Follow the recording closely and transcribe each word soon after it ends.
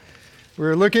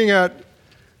We're looking at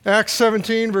Acts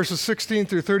 17, verses 16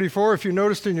 through 34. If you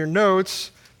noticed in your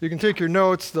notes, you can take your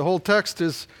notes. The whole text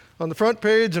is on the front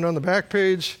page and on the back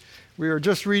page. We are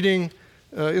just reading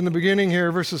in the beginning here,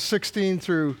 verses 16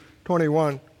 through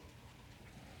 21.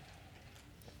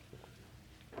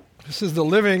 This is the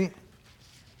living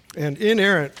and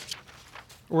inerrant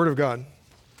Word of God.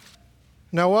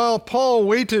 Now, while Paul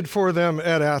waited for them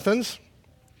at Athens,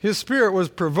 his spirit was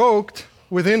provoked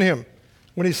within him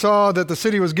when he saw that the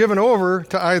city was given over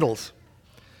to idols.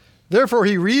 Therefore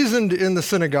he reasoned in the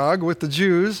synagogue with the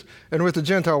Jews and with the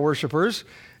Gentile worshippers,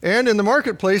 and in the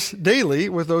marketplace daily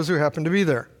with those who happened to be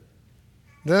there.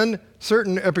 Then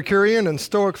certain Epicurean and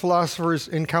Stoic philosophers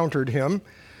encountered him,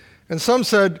 and some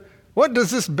said, "What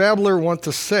does this babbler want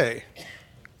to say?"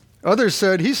 Others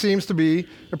said, "He seems to be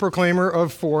a proclaimer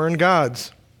of foreign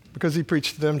gods," because he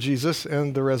preached to them Jesus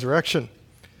and the resurrection.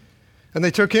 And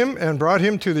they took him and brought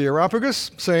him to the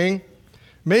Areopagus, saying,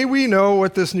 "May we know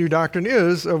what this new doctrine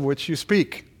is of which you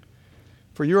speak?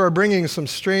 For you are bringing some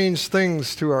strange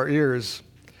things to our ears.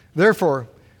 Therefore,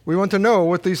 we want to know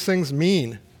what these things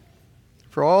mean."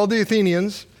 For all the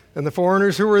Athenians and the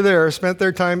foreigners who were there spent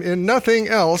their time in nothing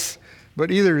else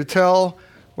but either to tell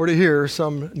or to hear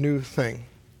some new thing.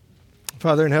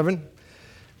 Father in heaven,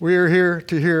 we are here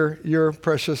to hear your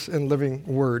precious and living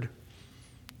word,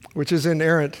 which is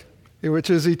inerrant,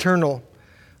 which is eternal.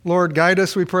 Lord, guide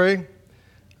us, we pray.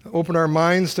 Open our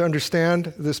minds to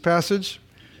understand this passage.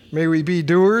 May we be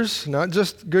doers, not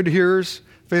just good hearers,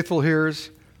 faithful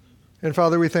hearers. And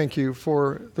Father, we thank you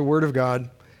for the word of God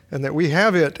and that we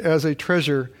have it as a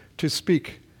treasure to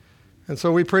speak. And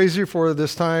so we praise you for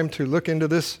this time to look into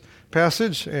this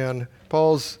passage and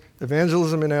Paul's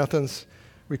evangelism in Athens.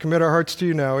 We commit our hearts to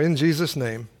you now in Jesus'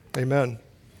 name. Amen.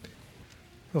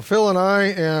 Well, Phil and I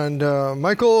and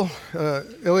Michael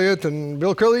Elliott and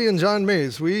Bill Curley and John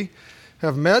Mays, we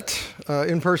have met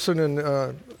in person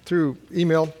and through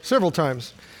email several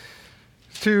times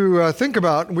to think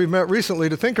about. We've met recently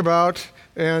to think about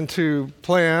and to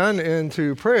plan and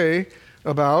to pray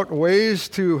about ways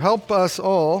to help us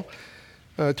all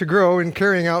to grow in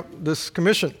carrying out this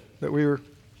commission that we were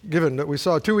given, that we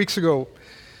saw 2 weeks ago.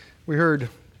 We heard.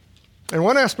 And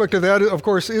one aspect of that, of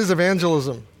course, is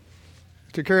evangelism.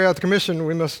 To carry out the commission,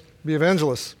 we must be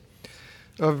evangelists,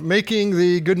 of making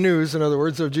the good news, in other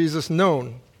words, of Jesus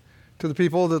known to the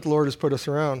people that the Lord has put us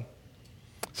around.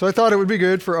 So I thought it would be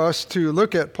good for us to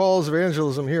look at Paul's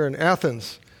evangelism here in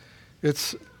Athens.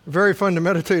 It's very fun to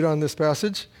meditate on this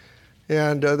passage,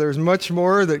 and there's much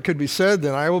more that could be said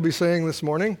than I will be saying this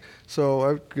morning, so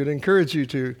I could encourage you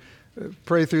to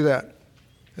pray through that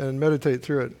and meditate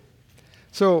through it.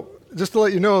 So just to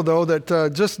let you know, though,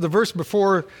 that just the verse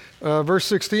before, verse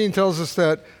 16, tells us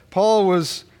that Paul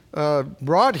was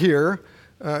brought here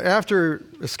after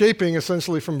escaping,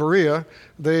 essentially, from Berea.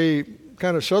 They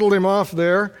kind of shuttled him off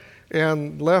there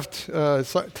and left.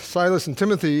 Silas and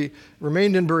Timothy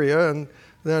remained in Berea, and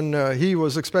then he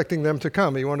was expecting them to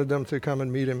come. He wanted them to come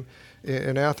and meet him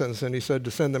in Athens, and he said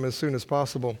to send them as soon as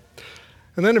possible.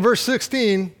 And then in verse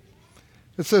 16,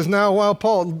 it says, now while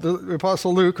Paul, the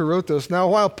Apostle Luke, who wrote this, now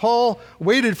while Paul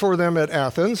waited for them at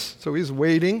Athens, so he's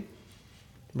waiting,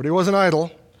 but he wasn't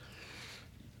idle,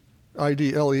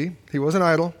 I-D-L-E, he wasn't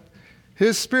idle,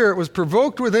 his spirit was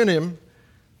provoked within him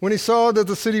when he saw that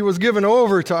the city was given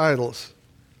over to idols.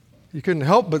 You couldn't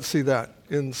help but see that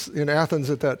in Athens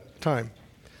at that time.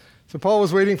 So Paul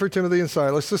was waiting for Timothy and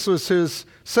Silas. This was his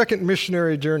second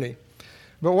missionary journey.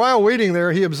 But while waiting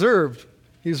there, he observed.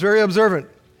 He was very observant.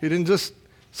 He didn't just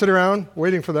sit around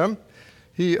waiting for them.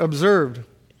 He observed.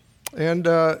 And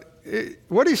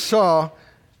what he saw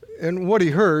and what he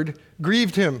heard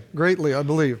grieved him greatly, I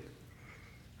believe.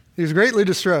 He was greatly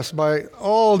distressed by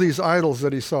all these idols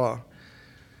that he saw.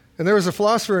 And there was a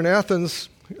philosopher in Athens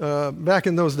back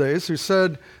in those days who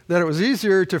said that it was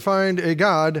easier to find a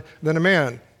god than a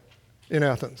man in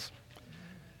Athens.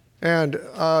 And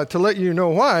to let you know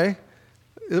why,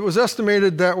 it was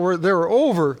estimated that there were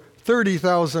over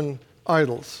 30,000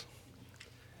 idols.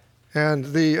 And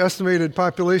the estimated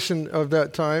population of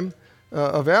that time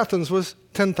of Athens was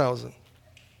 10,000.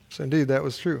 So indeed, that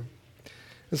was true.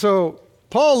 And so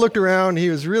Paul looked around. He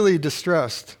was really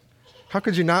distressed. How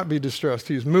could you not be distressed?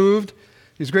 He was moved.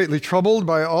 He was greatly troubled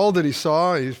by all that he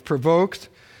saw. He was provoked.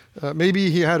 Maybe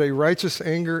he had a righteous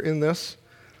anger in this.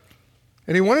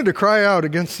 And he wanted to cry out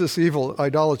against this evil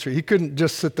idolatry. He couldn't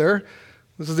just sit there.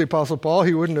 This is the Apostle Paul.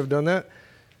 He wouldn't have done that.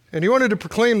 And he wanted to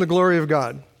proclaim the glory of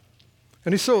God.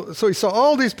 And he saw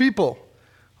all these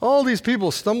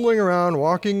people stumbling around,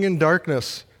 walking in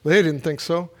darkness. They didn't think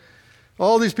so.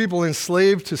 All these people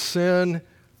enslaved to sin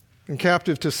and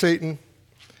captive to Satan.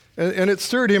 And it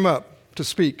stirred him up to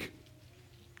speak.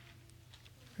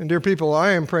 And dear people,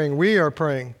 I am praying, we are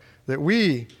praying, that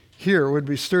we here would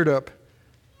be stirred up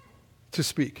to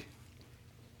speak.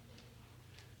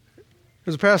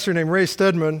 There's a pastor named Ray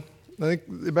Stedman. I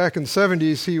think back in the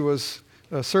 70s he was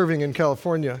serving in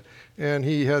California, and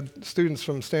he had students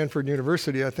from Stanford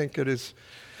University, I think, at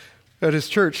his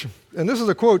church. And this is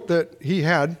a quote that he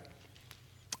had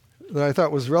that I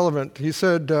thought was relevant. He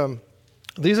said,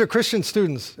 these are Christian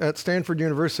students at Stanford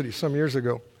University some years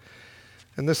ago.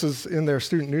 And this is in their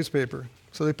student newspaper.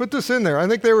 So they put this in there. I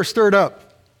think they were stirred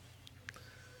up.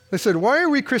 They said, why are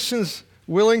we Christians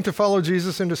willing to follow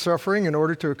Jesus into suffering in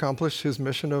order to accomplish his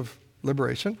mission of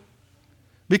liberation?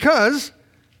 Because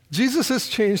Jesus has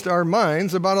changed our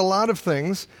minds about a lot of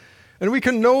things, and we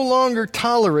can no longer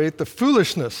tolerate the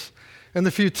foolishness and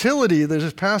the futility that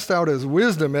is passed out as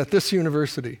wisdom at this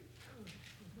university.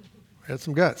 Had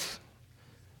some guts.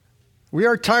 We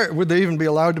are tired. Would they even be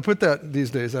allowed to put that these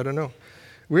days? I don't know.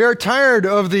 We are tired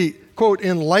of the, quote,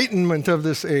 enlightenment of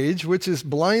this age, which is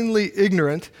blindly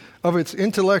ignorant of its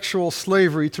intellectual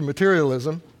slavery to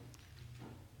materialism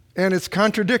and its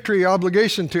contradictory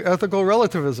obligation to ethical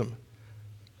relativism.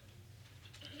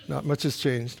 Not much has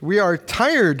changed. We are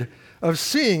tired of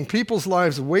seeing people's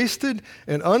lives wasted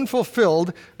and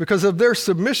unfulfilled because of their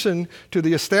submission to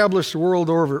the established world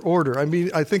order. I mean,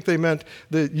 I think they meant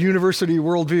the university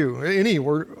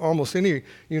worldview, almost any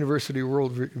university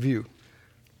worldview.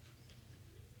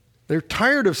 They're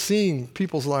tired of seeing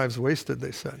people's lives wasted,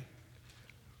 they said.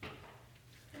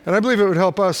 And I believe it would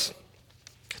help us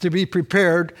to be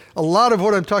prepared. A lot of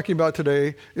what I'm talking about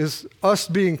today is us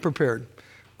being prepared,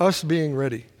 us being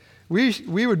ready.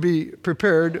 We would be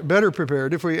prepared, better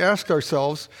prepared, if we asked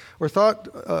ourselves, or thought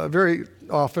very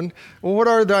often, well, what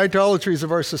are the idolatries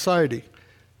of our society?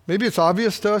 Maybe it's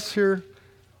obvious to us here.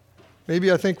 Maybe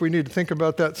I think we need to think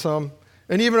about that some.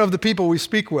 And even of the people we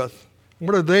speak with.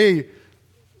 What are they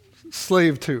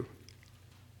slave to?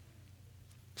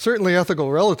 Certainly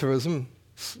ethical relativism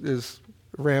is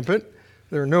rampant.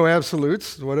 There are no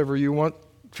absolutes, whatever you want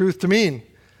truth to mean.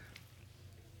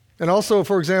 And also,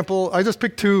 for example, I just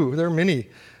picked two. There are many.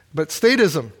 But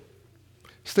statism.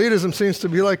 Statism seems to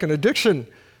be like an addiction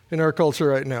in our culture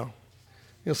right now.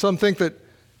 Some think that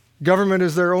government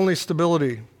is their only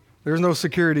stability. There's no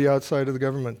security outside of the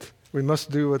government. We must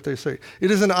do what they say.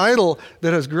 It is an idol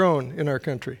that has grown in our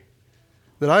country,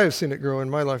 that I have seen it grow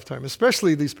in my lifetime,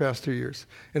 especially these past 2 years.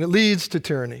 And it leads to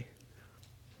tyranny.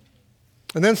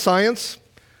 And then science.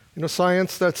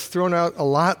 Science, that's thrown out a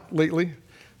lot lately.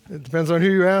 It depends on who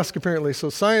you ask, apparently. So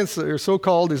science, or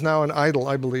so-called, is now an idol,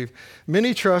 I believe.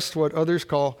 Many trust what others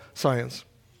call science,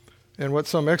 and what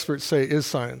some experts say is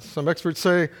science. Some experts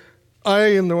say, I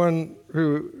am the one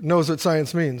who knows what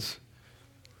science means.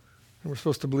 And we're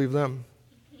supposed to believe them.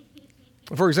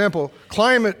 For example,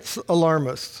 climate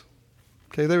alarmists.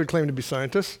 Okay, they would claim to be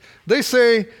scientists. They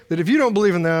say that if you don't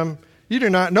believe in them, you do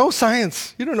not know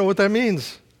science. You don't know what that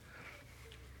means.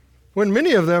 When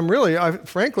many of them really,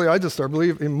 frankly, I just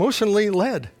believe, emotionally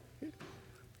led.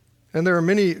 And there are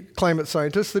many climate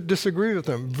scientists that disagree with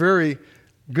them, very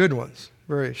good ones,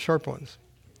 very sharp ones,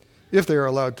 if they are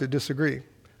allowed to disagree.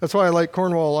 That's why I like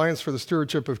Cornwall Alliance for the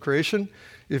Stewardship of Creation.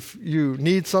 If you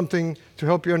need something to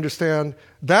help you understand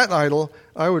that idol,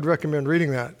 I would recommend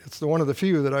reading that. It's one of the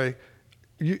few that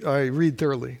I read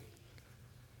thoroughly.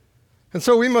 And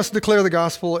so we must declare the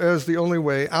gospel as the only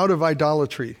way out of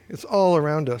idolatry. It's all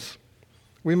around us.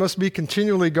 We must be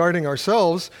continually guarding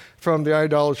ourselves from the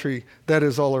idolatry that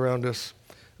is all around us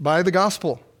by the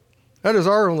gospel. That is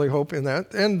our only hope in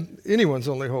that, and anyone's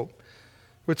only hope,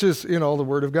 which is, the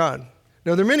Word of God.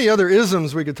 Now, there are many other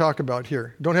isms we could talk about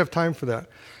here. Don't have time for that.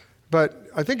 But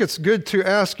I think it's good to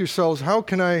ask yourselves, how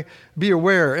can I be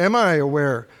aware? Am I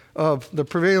aware of the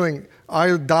prevailing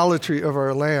idolatry of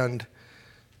our land?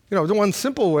 The one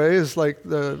simple way is like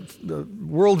the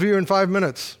worldview in 5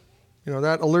 minutes.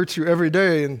 That alerts you every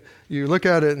day, and you look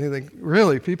at it and you think,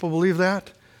 really, people believe that?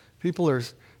 People are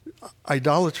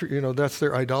idolatry, that's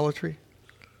their idolatry.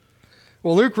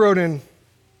 Well, Luke wrote in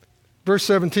verse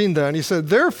 17 then, he said,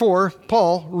 therefore,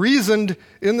 Paul reasoned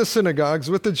in the synagogues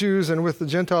with the Jews and with the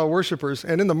Gentile worshipers,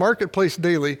 and in the marketplace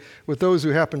daily with those who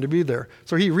happened to be there.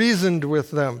 So he reasoned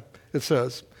with them, it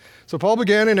says. So Paul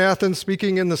began in Athens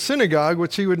speaking in the synagogue,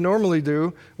 which he would normally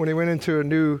do when he went into a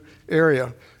new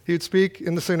area. He would speak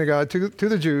in the synagogue to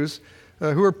the Jews,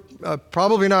 who were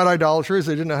probably not idolaters.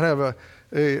 They did not have a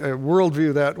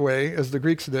worldview that way, as the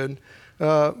Greeks did.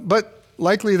 But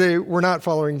likely they were not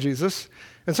following Jesus.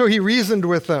 And so he reasoned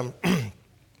with them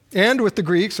and with the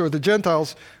Greeks, or the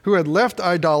Gentiles, who had left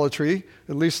idolatry,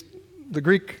 at least the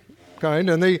Greek kind,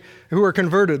 and who were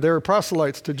converted. They were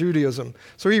proselytes to Judaism.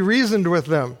 So he reasoned with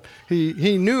them.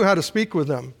 He knew how to speak with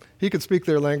them. He could speak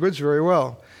their language very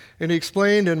well. And he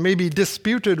explained and maybe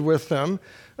disputed with them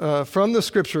from the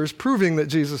scriptures, proving that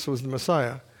Jesus was the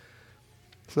Messiah.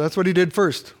 So that's what he did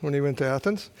first when he went to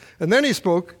Athens. And then he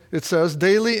spoke, it says,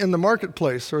 daily in the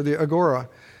marketplace, or the agora.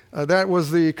 That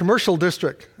was the commercial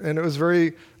district, and it was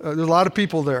there's a lot of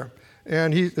people there.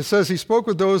 And it says he spoke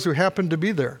with those who happened to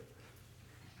be there.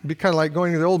 It'd be kind of like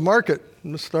going to the old market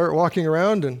and start walking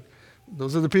around, and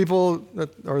those are the people that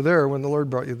are there when the Lord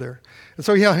brought you there. And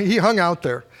so he hung out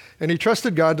there, and he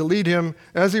trusted God to lead him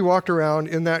as he walked around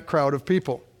in that crowd of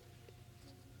people.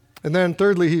 And then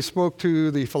thirdly, he spoke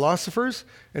to the philosophers,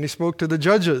 and he spoke to the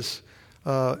judges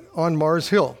on Mars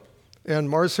Hill. And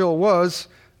Mars Hill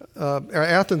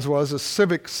Athens was a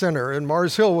civic center, and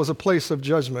Mars Hill was a place of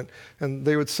judgment, and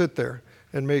they would sit there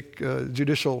and make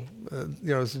judicial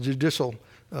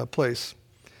place.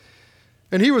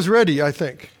 And he was ready, I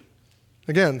think.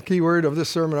 Again, key word of this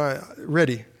sermon,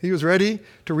 ready. He was ready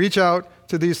to reach out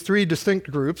to these three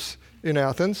distinct groups in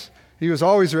Athens. He was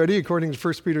always ready, according to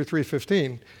 1 Peter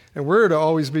 3:15. And we're to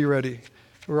always be ready.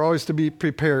 We're always to be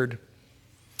prepared.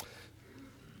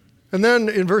 And then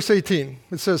in verse 18,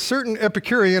 it says, certain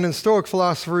Epicurean and Stoic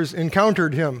philosophers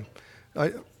encountered him.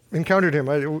 I kind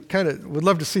of would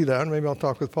love to see that. Maybe I'll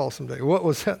talk with Paul someday. What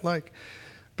was that like?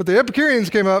 But the Epicureans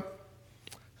came up,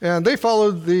 and they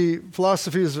followed the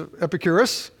philosophies of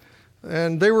Epicurus,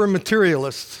 and they were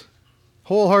materialists,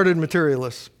 wholehearted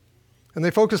materialists. And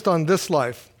they focused on this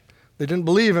life. They didn't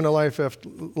believe in a life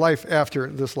after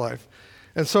this life.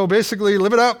 And so basically,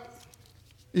 live it up,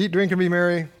 eat, drink, and be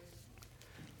merry,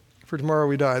 for tomorrow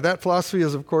we die. That philosophy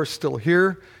is, of course, still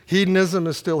here. Hedonism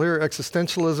is still here.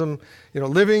 Existentialism,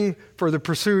 living for the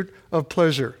pursuit of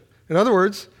pleasure. In other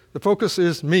words, the focus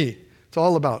is me. It's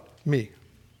all about me.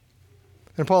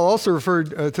 And Paul also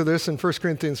referred to this in 1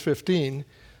 Corinthians 15,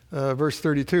 verse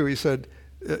 32. He said,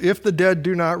 if the dead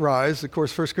do not rise, of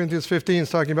course, 1 Corinthians 15 is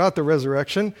talking about the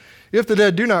resurrection. If the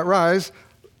dead do not rise,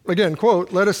 again,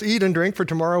 quote, let us eat and drink, for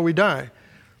tomorrow we die.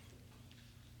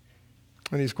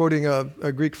 And he's quoting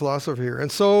a Greek philosopher here.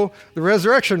 And so the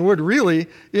resurrection would really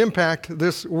impact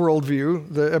this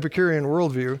worldview, the Epicurean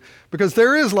worldview, because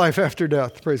there is life after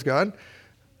death, praise God.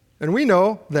 And we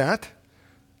know that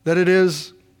it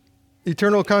is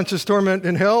eternal conscious torment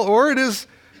in hell, or it is,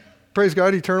 praise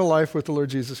God, eternal life with the Lord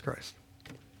Jesus Christ.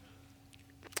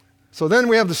 So then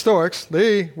we have the Stoics.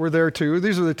 They were there too.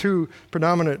 These are the two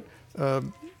predominant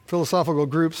philosophical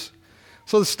groups.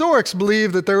 So the Stoics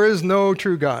believe that there is no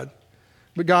true God,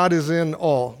 but God is in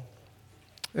all.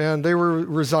 And they were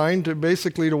resigned to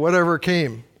basically to whatever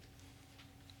came.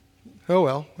 Oh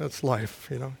well, that's life,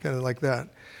 kind of like that. And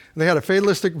they had a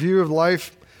fatalistic view of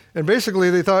life, and basically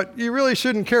they thought you really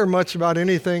shouldn't care much about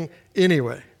anything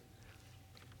anyway.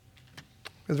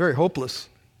 It's very hopeless.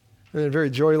 And very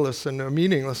joyless and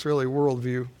meaningless, really,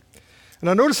 worldview. And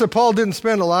I notice that Paul didn't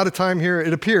spend a lot of time here,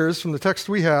 it appears, from the text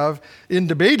we have, in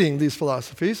debating these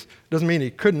philosophies. Doesn't mean he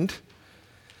couldn't.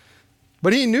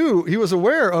 But he was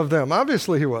aware of them.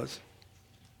 Obviously he was.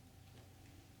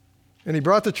 And he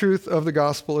brought the truth of the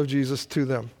gospel of Jesus to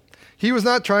them. He was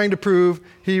not trying to prove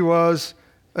he was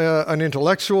an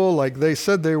intellectual like they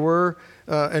said they were,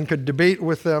 and could debate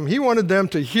with them. He wanted them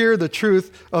to hear the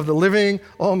truth of the living,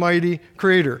 almighty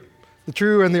Creator, the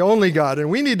true and the only God. And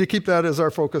we need to keep that as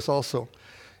our focus also.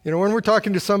 When we're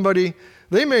talking to somebody,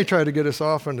 they may try to get us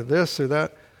off into this or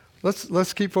that.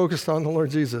 Let's keep focused on the Lord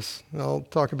Jesus. And I'll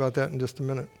talk about that in just a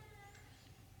minute.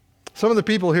 Some of the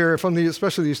people here,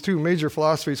 especially these two major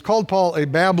philosophies, called Paul a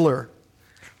babbler.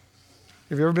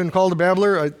 Have you ever been called a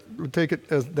babbler? I would take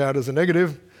it as a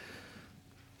negative.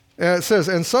 And it says,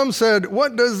 and some said,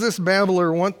 what does this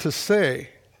babbler want to say?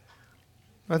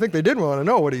 I think they did want to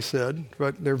know what he said,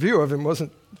 but their view of him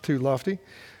wasn't too lofty.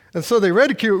 And so they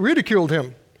ridiculed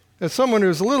him as someone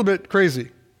who's a little bit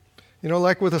crazy,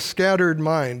 like with a scattered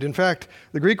mind. In fact,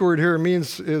 the Greek word here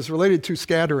is related to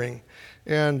scattering.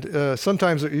 And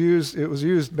sometimes it was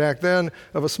used back then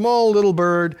of a small little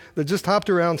bird that just hopped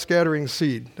around scattering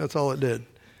seed. That's all it did,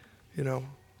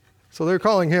 So they're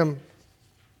calling him,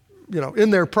 in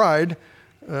their pride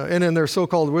and in their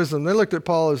so-called wisdom, they looked at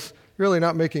Paul as really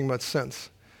not making much sense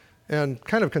and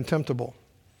kind of contemptible.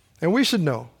 And we should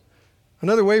know,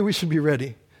 another way we should be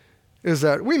ready is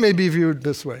that we may be viewed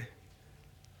this way.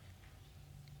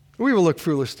 We will look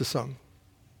foolish to some.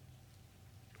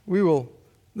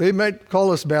 They might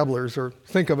call us babblers or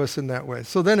think of us in that way.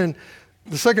 So then in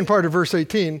the second part of verse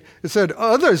 18, it said,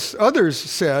 others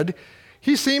said,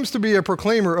 he seems to be a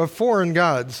proclaimer of foreign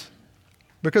gods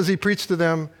because he preached to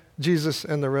them Jesus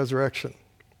and the resurrection.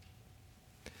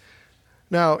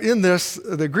 Now, in this,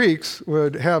 the Greeks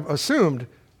would have assumed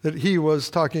that he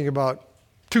was talking about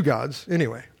two gods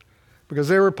anyway, because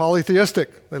they were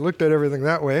polytheistic. They looked at everything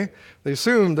that way. They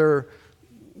assumed there were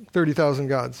 30,000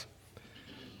 gods.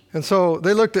 And so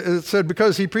they looked at it, said,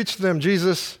 because he preached to them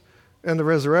Jesus and the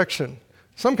resurrection.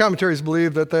 Some commentaries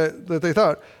believe that they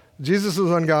thought Jesus was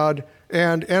one God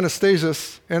and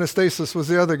Anastasis was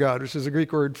the other God, which is a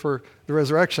Greek word for the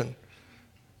resurrection.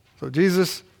 So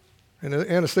Jesus and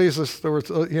Anastasis, there was,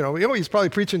 he's probably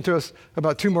preaching to us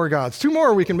about two more gods. Two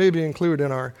more we can maybe include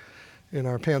in our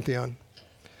pantheon.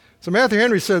 So Matthew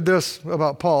Henry said this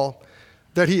about Paul,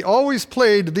 that he always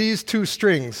played these two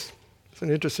strings. It's an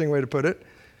interesting way to put it.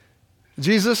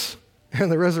 Jesus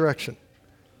and the resurrection.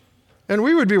 And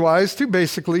we would be wise to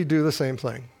basically do the same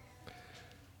thing.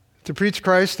 To preach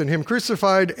Christ and him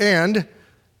crucified and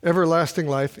everlasting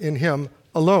life in him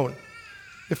alone.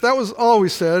 If that was all we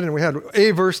said, and we had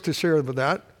a verse to share with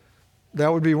that,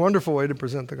 that would be a wonderful way to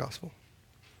present the gospel.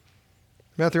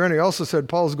 Matthew Henry also said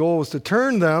Paul's goal was to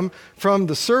turn them from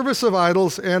the service of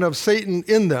idols and of Satan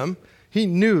in them, he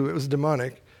knew it was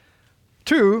demonic,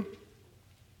 to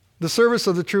the service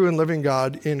of the true and living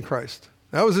God in Christ.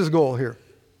 That was his goal here.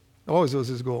 Always was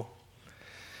his goal.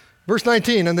 Verse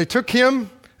 19, and they took him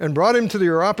and brought him to the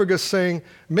Areopagus, saying,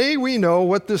 may we know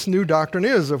what this new doctrine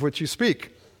is of which you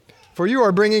speak. For you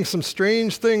are bringing some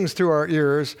strange things to our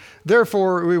ears.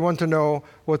 Therefore, we want to know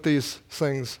what these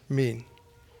things mean.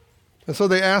 And so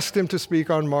they asked him to speak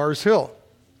on Mars Hill,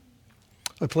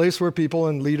 a place where people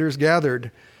and leaders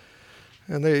gathered.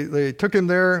 And they took him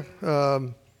there.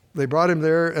 They brought him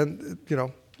there, and,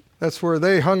 that's where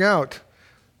they hung out.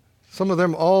 Some of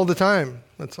them all the time.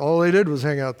 That's all they did was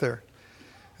hang out there.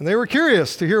 And they were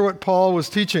curious to hear what Paul was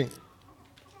teaching.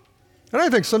 And I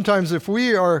think sometimes if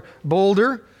we are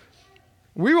bolder,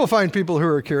 we will find people who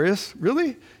are curious.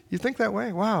 Really? You think that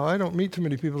way? Wow, I don't meet too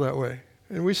many people that way.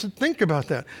 And we should think about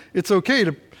that. It's okay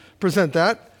to present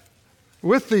that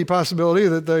with the possibility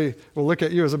that they will look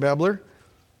at you as a babbler,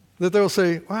 that they'll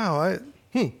say, wow, I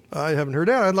haven't heard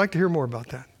that. I'd like to hear more about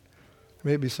that.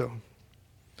 Maybe so.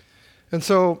 And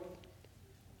so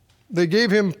they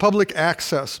gave him public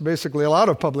access, basically a lot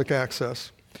of public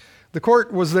access. The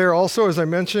court was there also, as I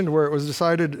mentioned, where it was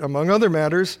decided, among other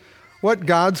matters, what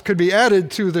gods could be added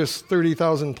to this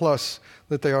 30,000 plus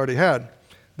that they already had.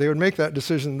 They would make that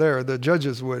decision there, the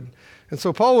judges would. And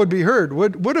so Paul would be heard,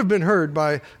 would have been heard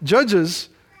by judges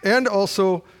and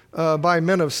also by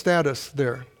men of status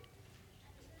there.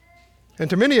 And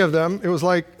to many of them, it was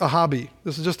like a hobby.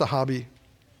 This is just a hobby,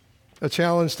 a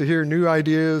challenge to hear new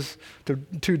ideas,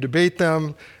 to debate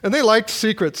them. And they liked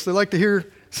secrets. They liked to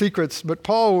hear secrets. But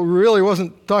Paul really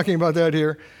wasn't talking about that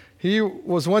here. He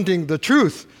was wanting the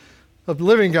truth of the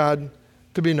living God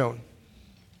to be known.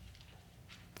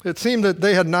 It seemed that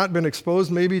they had not been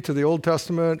exposed maybe to the Old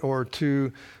Testament or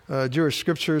to Jewish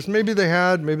scriptures. Maybe they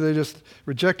had, maybe they just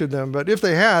rejected them. But if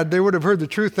they had, they would have heard the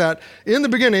truth that in the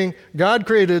beginning, God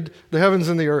created the heavens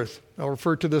and the earth. I'll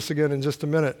refer to this again in just a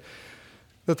minute.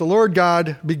 That the Lord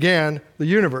God began the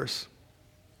universe.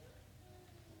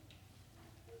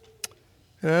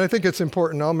 And I think it's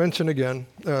important, I'll mention again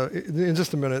in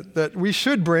just a minute, that we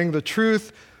should bring the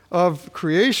truth of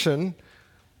creation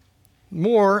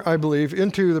more, I believe,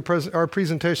 into our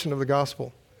presentation of the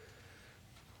gospel.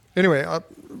 Anyway,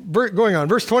 going on,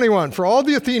 verse 21, for all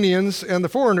the Athenians and the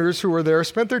foreigners who were there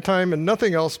spent their time in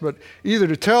nothing else but either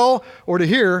to tell or to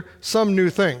hear some new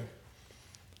thing.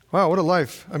 Wow, what a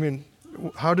life. I mean,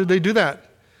 how did they do that?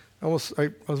 I was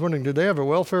wondering, did they have a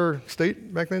welfare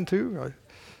state back then too?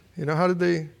 How did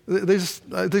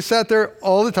they sat there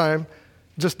all the time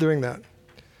just doing that.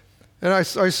 And I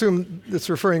assume it's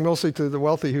referring mostly to the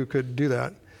wealthy who could do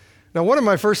that. Now, one of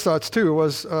my first thoughts, too,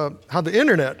 was how the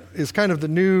internet is kind of the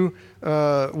new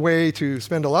way to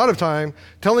spend a lot of time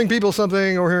telling people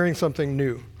something or hearing something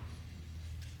new.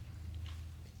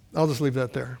 I'll just leave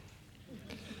that there.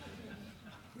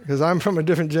 Because I'm from a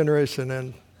different generation,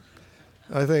 and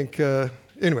I think,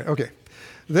 anyway, okay.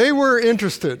 They were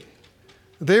interested,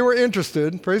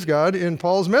 praise God, in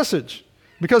Paul's message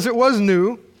because it was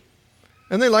new.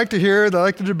 And they like to hear, they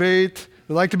like to debate,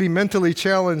 they like to be mentally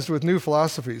challenged with new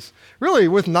philosophies. Really,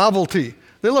 with novelty.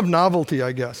 They love novelty,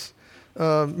 I guess.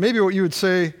 Maybe what you could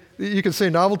say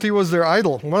novelty was their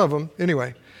idol, one of them,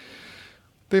 anyway.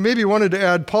 They maybe wanted to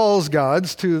add Paul's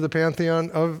gods to the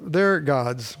pantheon of their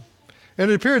gods.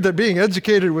 And it appeared that being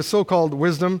educated with so-called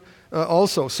wisdom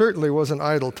also certainly was an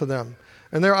idol to them.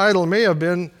 And their idol may have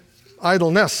been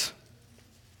idleness.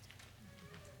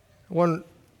 One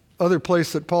other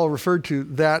place that Paul referred to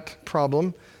that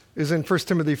problem is in 1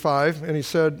 Timothy 5, and he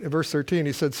said, in verse 13,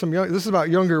 he said, this is about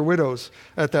younger widows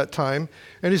at that time,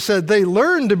 and he said, they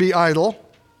learned to be idle,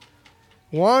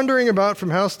 wandering about from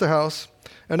house to house,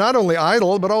 and not only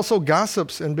idle, but also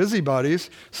gossips and busybodies,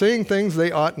 saying things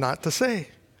they ought not to say.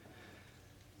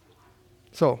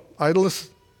 So, idleness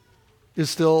is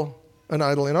still an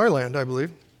idol in our land, I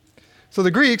believe. So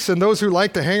the Greeks and those who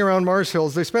like to hang around Mars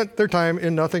Hills, they spent their time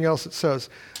in nothing else, it says.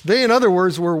 They, in other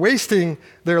words, were wasting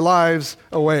their lives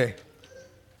away.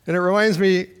 And it reminds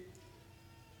me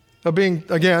of being,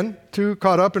 again, too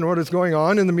caught up in what is going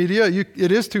on in the media.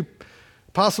 It is too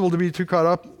possible to be too caught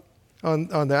up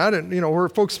on that. And, where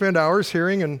folks spend hours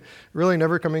hearing and really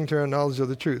never coming to a knowledge of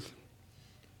the truth.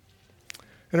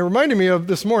 And it reminded me of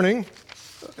this morning,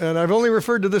 and I've only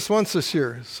referred to this once this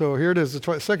year, so here it is,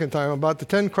 the second time, about the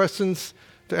 10 questions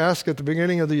to ask at the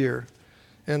beginning of the year.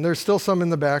 And there's still some in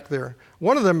the back there.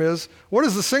 One of them is, what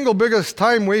is the single biggest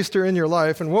time waster in your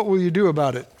life, and what will you do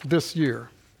about it this year?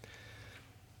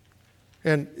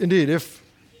 And indeed,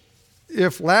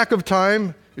 if lack of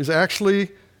time is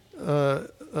actually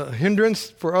a hindrance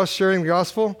for us sharing the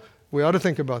gospel, we ought to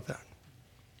think about that.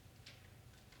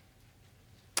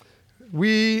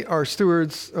 We are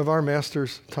stewards of our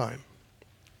Master's time.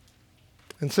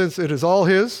 And since it is all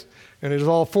His, and it is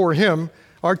all for Him,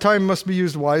 our time must be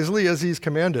used wisely as He's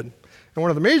commanded. And one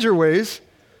of the major ways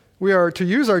we are to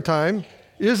use our time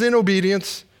is in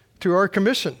obedience to our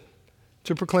commission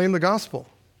to proclaim the gospel.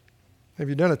 Have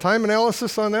you done a time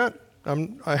analysis on that?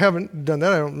 I haven't done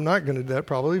that. I'm not going to do that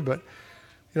probably, but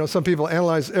some people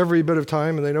analyze every bit of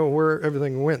time and they know where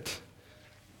everything went.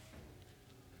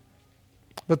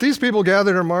 But these people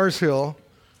gathered on Mars Hill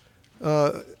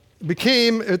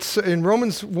it's in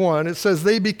Romans 1, it says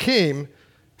they became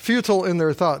futile in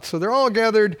their thoughts. So they're all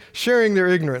gathered sharing their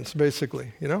ignorance,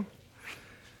 basically,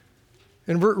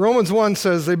 And Romans 1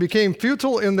 says they became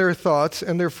futile in their thoughts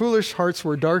and their foolish hearts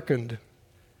were darkened.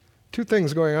 Two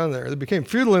things going on there. They became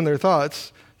futile in their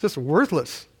thoughts, just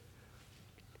worthless.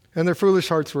 And their foolish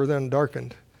hearts were then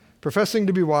darkened. Professing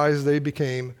to be wise, they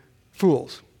became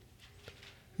fools.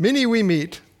 Many we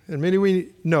meet, and many we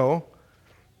know,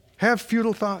 have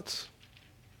futile thoughts.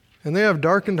 And they have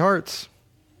darkened hearts.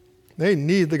 They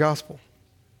need the gospel.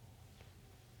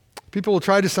 People will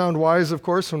try to sound wise, of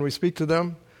course, when we speak to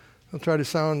them. They'll try to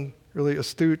sound really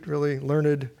astute, really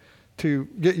learned to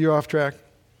get you off track.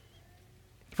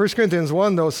 1 Corinthians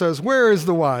 1, though, says, where is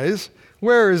the wise?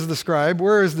 Where is the scribe?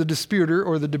 Where is the disputer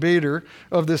or the debater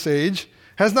of this age?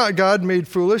 Has not God made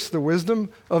foolish the wisdom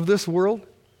of this world?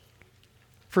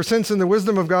 For since in the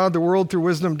wisdom of God, the world through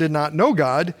wisdom did not know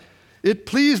God, it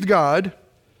pleased God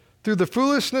through the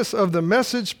foolishness of the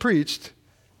message preached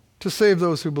to save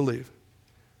those who believe.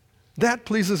 That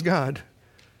pleases God.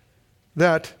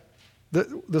 That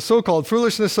the so-called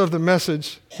foolishness of the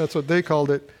message, that's what they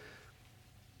called it,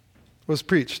 was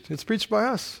preached. It's preached by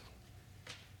us.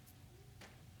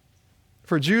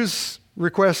 For Jews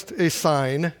request a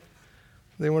sign.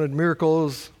 They wanted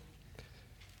miracles.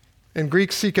 And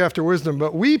Greeks seek after wisdom.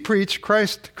 But we preach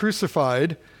Christ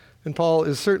crucified. And Paul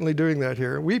is certainly doing that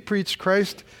here. We preach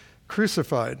Christ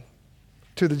crucified.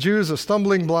 To the Jews, a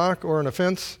stumbling block or an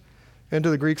offense. And to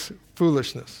the Greeks,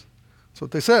 foolishness. That's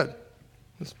what they said.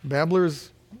 This babbler is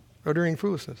uttering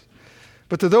foolishness.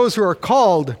 But to those who are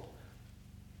called,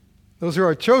 those who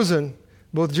are chosen,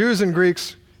 both Jews and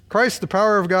Greeks, Christ, the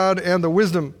power of God and the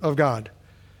wisdom of God.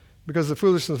 Because the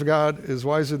foolishness of God is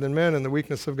wiser than men and the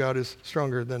weakness of God is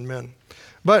stronger than men.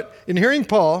 But in hearing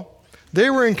Paul, they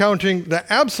were encountering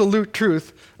the absolute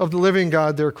truth of the living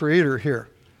God, their creator here.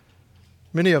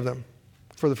 Many of them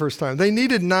for the first time. They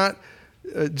needed not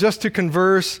just to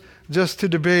converse, just to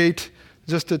debate,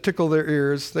 just to tickle their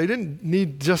ears. They didn't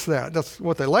need just that. That's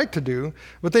what they like to do.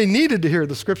 But they needed to hear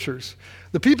the scriptures.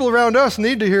 The people around us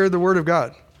need to hear the word of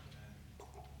God.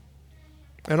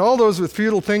 And all those with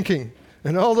futile thinking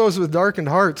and all those with darkened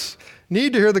hearts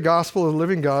need to hear the gospel of the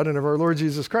living God and of our Lord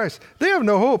Jesus Christ. They have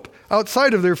no hope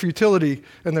outside of their futility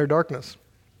and their darkness.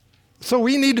 So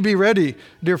we need to be ready,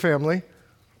 dear family.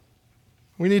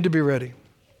 We need to be ready,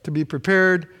 to be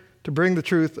prepared to bring the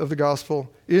truth of the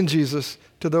gospel in Jesus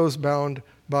to those bound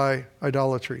by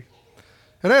idolatry.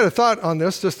 And I had a thought on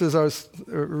this just as I was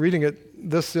reading it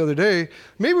the other day.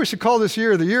 Maybe we should call this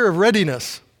year the year of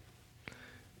readiness.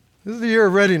 This is the year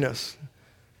of readiness.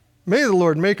 May the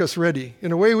Lord make us ready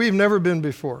in a way we've never been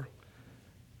before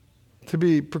to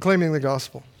be proclaiming the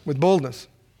gospel with boldness,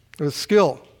 with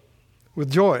skill,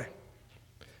 with joy.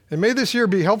 And may this year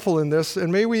be helpful in this,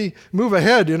 and may we move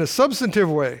ahead in a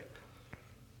substantive way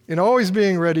in always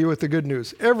being ready with the good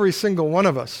news, every single one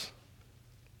of us.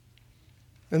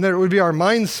 And that it would be our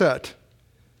mindset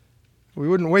We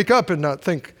wouldn't wake up and not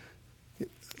think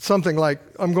something like,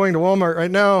 I'm going to Walmart right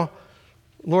now.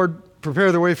 Lord,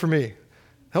 prepare the way for me.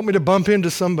 Help me to bump into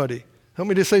somebody. Help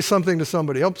me to say something to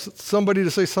somebody. Help somebody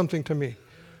to say something to me.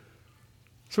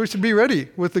 So we should be ready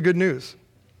with the good news.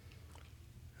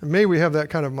 And may we have that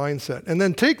kind of mindset. And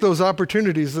then take those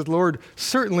opportunities that the Lord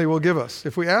certainly will give us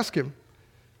if we ask Him.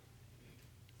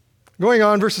 Going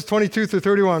on, verses 22 through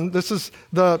 31, this is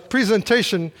the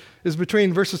presentation is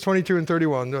between verses 22 and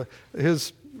 31,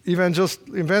 his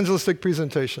evangelistic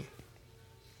presentation.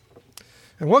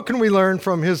 And what can we learn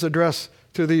from his address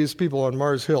to these people on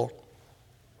Mars Hill?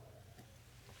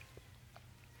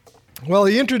 Well,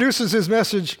 he introduces his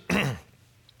message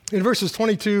in verses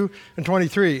 22 and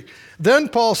 23. Then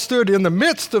Paul stood in the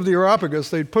midst of the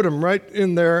Areopagus. They'd put him right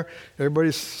in there.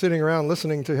 Everybody's sitting around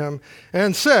listening to him.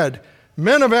 And said,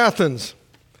 Men of Athens,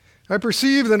 I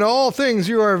perceive that in all things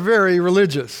you are very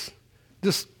religious.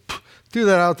 Just threw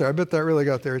that out there. I bet that really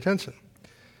got their attention.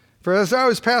 For as I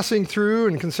was passing through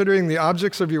and considering the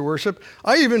objects of your worship,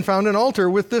 I even found an altar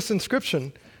with this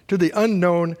inscription, to the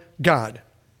unknown God.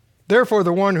 Therefore,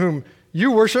 the one whom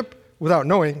you worship without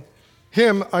knowing,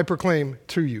 him I proclaim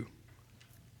to you.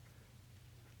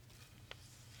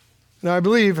 Now, I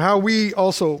believe how we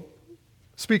also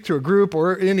speak to a group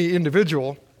or any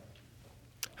individual,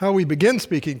 how we begin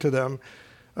speaking to them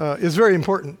is very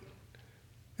important.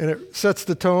 And it sets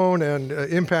the tone and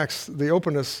impacts the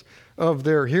openness of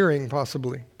their hearing,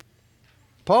 possibly.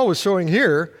 Paul was showing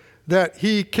here that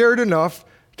he cared enough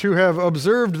to have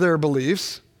observed their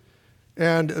beliefs,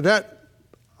 and that,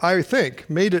 I think,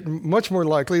 made it much more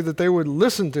likely that they would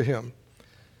listen to him.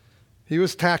 He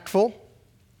was tactful.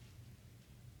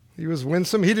 He was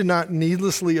winsome. He did not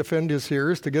needlessly offend his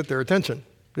hearers to get their attention.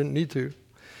 Didn't need to.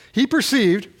 He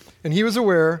perceived, and he was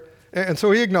aware, and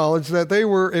so he acknowledged that they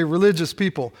were a religious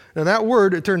people. Now that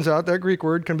word, it turns out, that Greek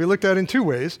word, can be looked at in two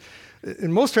ways.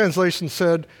 In most translations he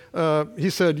said,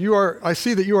 I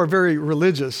see that you are very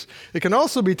religious. It can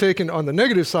also be taken on the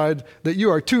negative side that you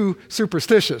are too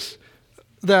superstitious.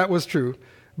 That was true,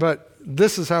 but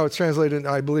this is how it's translated.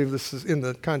 I believe this is in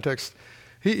the context.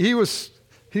 He was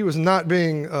not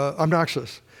being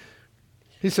obnoxious.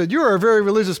 He said, you are a very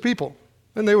religious people.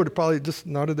 And they would have probably just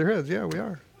nodded their heads. Yeah, we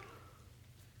are.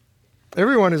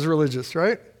 Everyone is religious,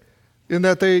 right? In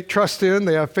that they trust in,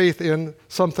 they have faith in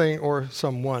something or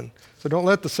someone. So don't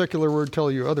let the secular word tell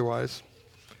you otherwise.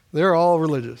 They're all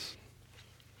religious.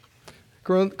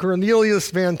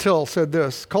 Cornelius Van Til said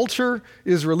this, culture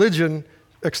is religion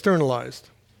externalized.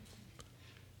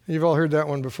 You've all heard that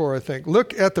one before, I think.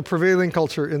 Look at the prevailing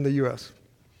culture in the U.S.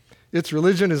 Its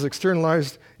religion is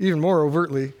externalized even more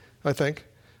overtly, I think,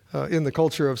 in the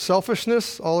culture of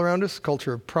selfishness all around us,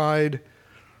 culture of pride.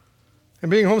 And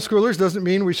being homeschoolers doesn't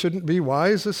mean we shouldn't be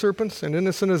wise as serpents and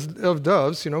innocent as of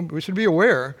doves. We should be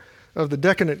aware of the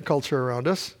decadent culture around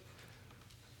us,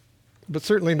 but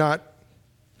certainly not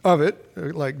of it,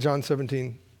 like John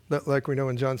 17, like we know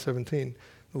in John 17,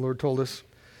 the Lord told us.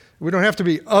 We don't have to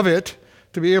be of it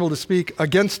to be able to speak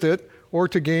against it or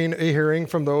to gain a hearing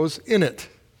from those in it.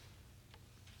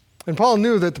 And Paul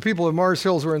knew that the people of Mars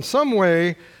Hills were in some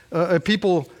way a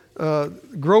people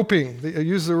groping. They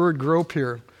use the word grope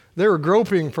here. They were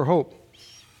groping for hope.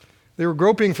 They were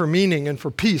groping for meaning and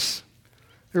for peace.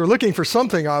 They were looking for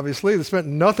something, obviously. They spent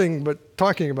nothing but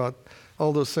talking about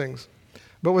all those things.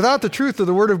 But without the truth of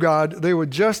the Word of God, they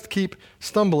would just keep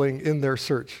stumbling in their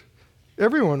search.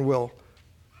 Everyone will.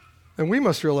 And we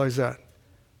must realize that.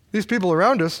 These people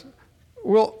around us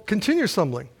will continue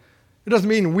stumbling. It doesn't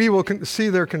mean we will see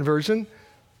their conversion,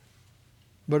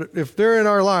 but if they're in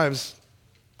our lives,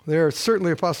 there's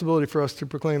certainly a possibility for us to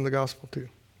proclaim the gospel to.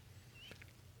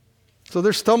 So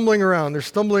they're stumbling around. They're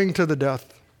stumbling to the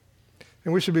death.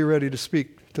 And we should be ready to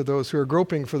speak to those who are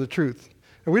groping for the truth.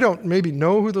 And we don't maybe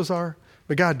know who those are,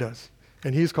 but God does.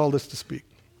 And He's called us to speak.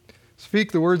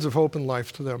 Speak the words of hope and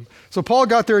life to them. So Paul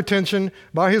got their attention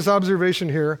by his observation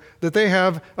here that they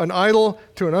have an idol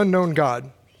to an unknown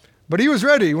God. But he was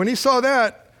ready. When he saw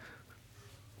that,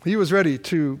 he was ready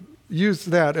to use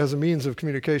that as a means of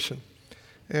communication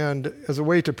and as a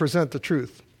way to present the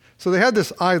truth. So they had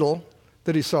this idol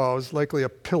that he saw. It was likely a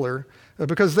pillar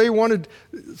because they wanted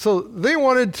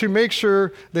to make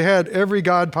sure they had every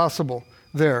god possible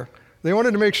there. They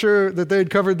wanted to make sure that they'd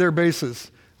covered their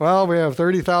bases. Well, we have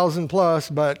 30,000 plus,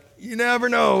 but you never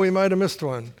know, we might have missed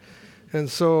one. And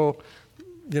so,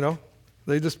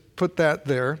 they just put that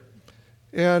there.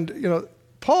 And,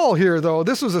 Paul here, though,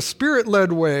 this was a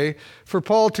spirit-led way for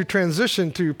Paul to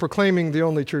transition to proclaiming the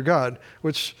only true God,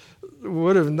 which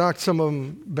would have knocked some of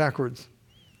them backwards.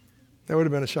 That would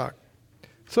have been a shock.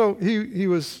 So he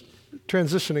was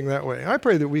transitioning that way. I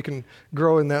pray that we can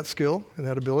grow in that skill and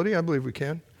that ability. I believe we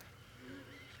can.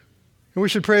 And we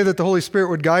should pray that the Holy Spirit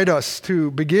would guide us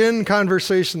to begin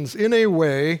conversations in a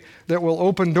way that will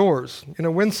open doors, in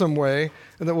a winsome way,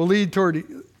 and that will lead toward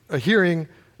a hearing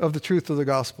of the truth of the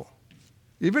gospel.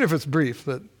 Even if it's brief,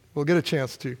 that we'll get a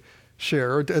chance to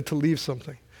share or to leave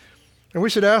something. And we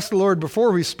should ask the Lord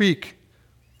before we speak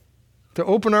to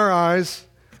open our eyes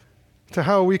to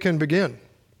how we can begin.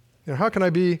 How can I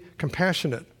be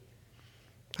compassionate?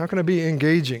 How can I be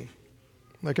engaging?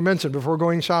 Like I mentioned, before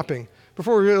going shopping,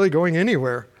 before really going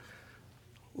anywhere,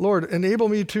 Lord, enable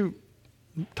me to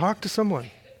talk to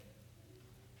someone.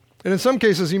 And in some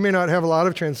cases, you may not have a lot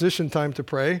of transition time to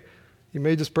pray. You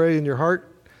may just pray in your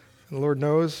heart, and the Lord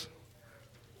knows.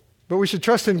 But we should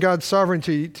trust in God's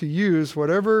sovereignty to use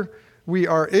whatever we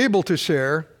are able to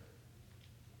share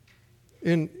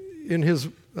in His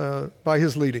by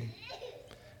His leading.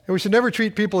 And we should never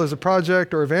treat people as a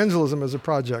project or evangelism as a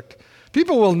project.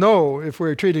 People will know if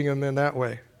we're treating them in that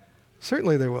way.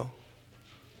 Certainly they will.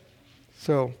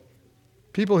 So,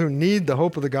 people who need the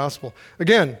hope of the gospel.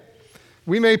 Again,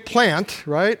 we may plant,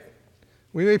 right?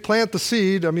 We may plant the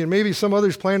seed. I mean, maybe some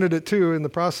others planted it too in the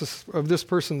process of this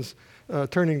person's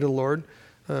turning to the Lord.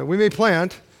 We may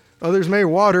plant, others may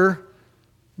water,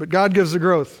 but God gives the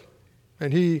growth,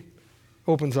 and He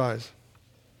opens eyes.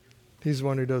 He's the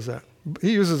one who does that.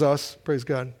 He uses us, praise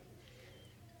God.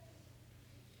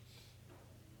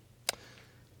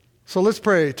 So let's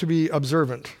pray to be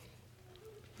observant.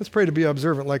 Let's pray to be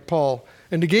observant like Paul,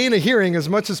 and to gain a hearing as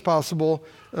much as possible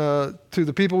to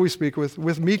the people we speak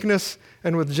with meekness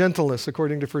and with gentleness,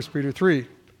 according to 1 Peter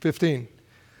 3:15.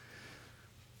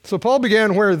 So Paul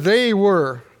began where they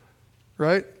were,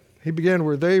 right? He began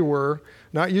where they were,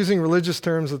 not using religious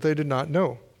terms that they did not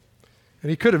know. And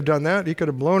he could have done that. He could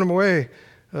have blown them away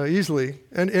easily.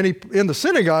 And in the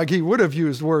synagogue, he would have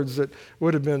used words that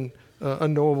would have been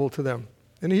unknowable to them.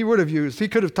 And he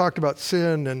could have talked about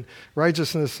sin and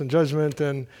righteousness and judgment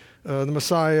and the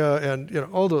Messiah and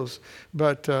all those.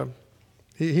 But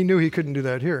he knew he couldn't do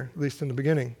that here, at least in the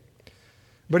beginning.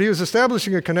 But he was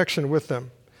establishing a connection with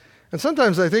them. And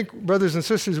sometimes I think, brothers and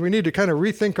sisters, we need to kind of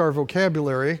rethink our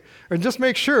vocabulary and just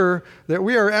make sure that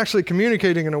we are actually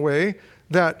communicating in a way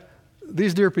that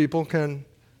these dear people can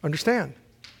understand.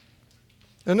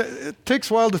 And it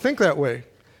takes a while to think that way.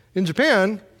 In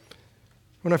Japan,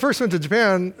 when I first went to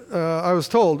Japan, I was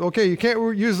told, okay, you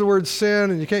can't use the word sin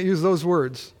and you can't use those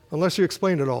words unless you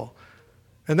explain it all.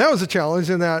 And that was a challenge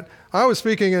in that I was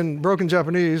speaking in broken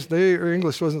Japanese. Their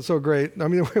English wasn't so great. I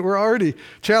mean, we're already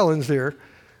challenged here.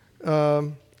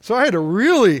 So I had to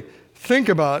really think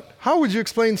about how would you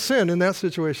explain sin in that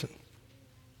situation?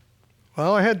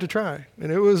 Well, I had to try.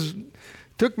 And it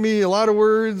took me a lot of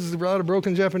words, a lot of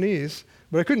broken Japanese,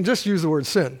 but I couldn't just use the word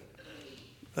sin.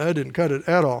 I didn't cut it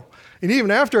at all. And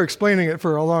even after explaining it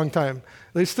for a long time,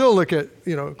 they still look at,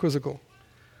 quizzical.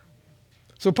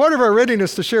 So part of our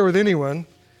readiness to share with anyone,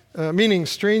 meaning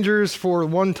strangers for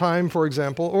one time, for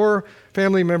example, or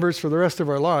family members for the rest of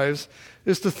our lives,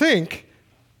 is to think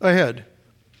ahead.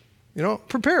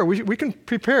 Prepare. We can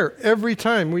prepare every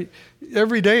time,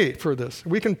 every day for this.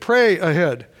 We can pray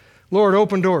ahead. Lord,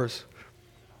 open doors.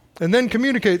 And then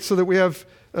communicate so that we have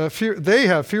they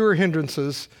have fewer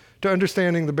hindrances to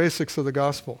understanding the basics of the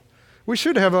gospel. We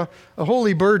should have a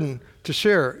holy burden to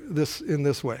share this in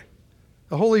this way.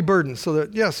 A holy burden so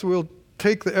that, yes, we'll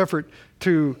take the effort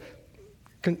to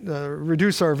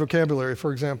reduce our vocabulary,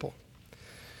 for example.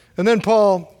 And then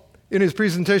Paul, in his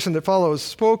presentation that follows,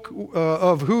 spoke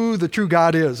of who the true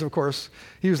God is, of course.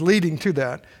 He was leading to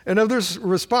that. And of this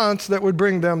response that would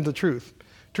bring them the truth.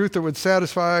 Truth that would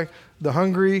satisfy the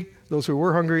hungry, those who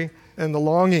were hungry, and the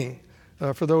longing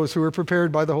for those who were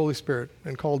prepared by the Holy Spirit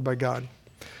and called by God.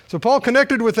 So Paul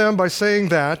connected with them by saying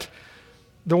that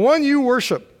the one you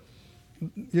worship,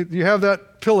 you have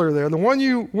that pillar there, the one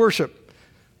you worship,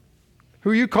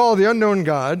 who you call the unknown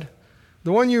God,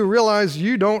 the one you realize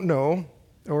you don't know,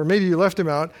 or maybe you left him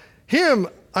out, him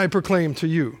I proclaim to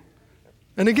you.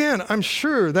 And again, I'm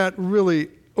sure that really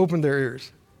opened their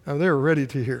ears. They were ready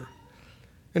to hear.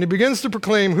 And he begins to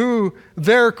proclaim who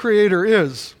their creator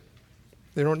is.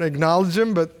 They don't acknowledge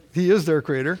him, but he is their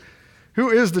creator, who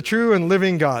is the true and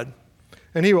living God.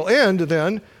 And he will end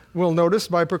then, we'll notice,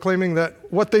 by proclaiming that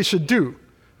what they should do.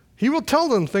 He will tell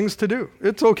them things to do.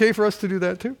 It's okay for us to do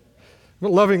that too,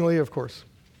 but lovingly, of course.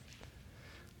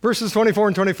 Verses 24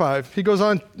 and 25, he goes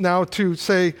on now to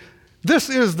say, this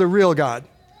is the real God.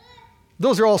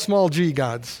 Those are all small g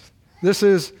gods. This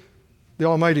is the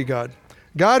Almighty God.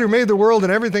 God who made the world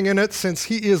and everything in it, since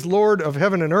he is Lord of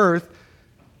heaven and earth.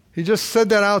 He just said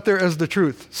that out there as the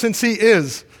truth. Since he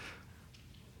is.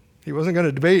 He wasn't going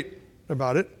to debate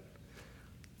about it.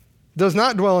 Does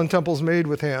not dwell in temples made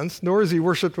with hands, nor is he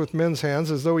worshipped with men's hands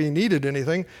as though he needed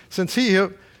anything, since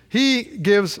he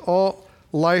gives all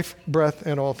life, breath,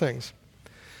 and all things.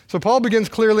 So Paul begins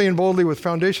clearly and boldly with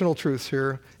foundational truths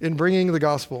here in bringing the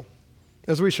gospel,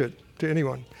 as we should, to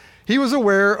anyone. He was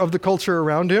aware of the culture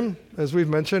around him, as we've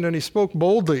mentioned, and he spoke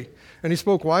boldly, and he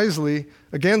spoke wisely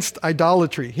against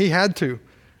idolatry. He had to,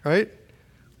 right?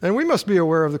 And we must be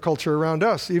aware of the culture around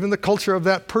us, even the culture of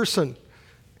that person,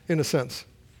 in a sense,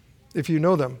 if you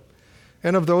know them,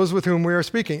 and of those with whom we are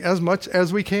speaking, as much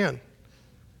as we can.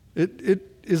 It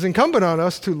is incumbent on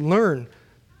us to learn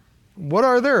what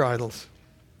are their idols,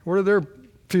 what are their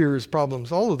fears,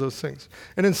 problems, all of those things.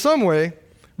 And in some way,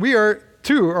 we are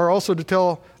also to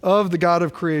tell of the God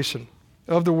of creation,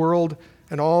 of the world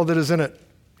and all that is in it.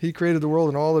 He created the world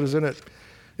and all that is in it,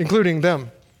 including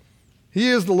them. He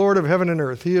is the Lord of heaven and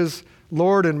earth. He is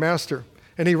Lord and Master.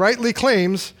 And he rightly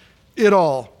claims it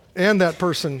all and that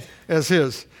person as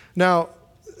his. Now,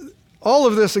 all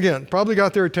of this, again, probably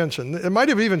got their attention. It might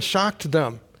have even shocked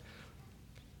them.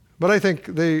 But I think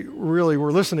they really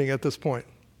were listening at this point.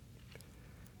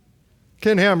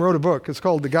 Ken Ham wrote a book. It's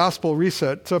called The Gospel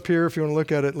Reset. It's up here if you want to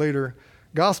look at it later.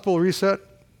 Gospel Reset,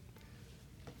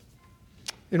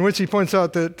 in which he points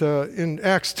out that in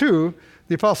Acts 2,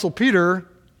 the Apostle Peter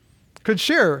could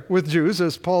share with Jews,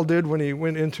 as Paul did when he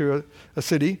went into a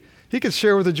city. He could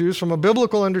share with the Jews from a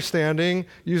biblical understanding,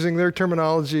 using their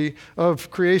terminology of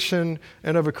creation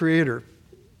and of a creator.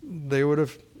 They would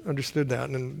have understood that,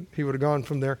 and he would have gone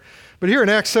from there. But here in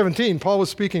Acts 17, Paul was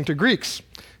speaking to Greeks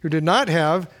who did not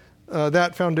have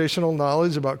that foundational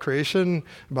knowledge about creation,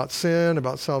 about sin,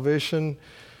 about salvation.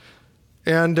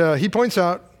 And he points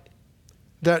out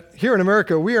that here in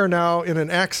America, we are now in an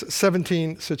Acts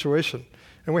 17 situation.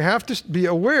 And we have to be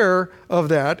aware of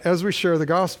that as we share the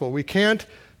gospel. We can't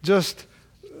just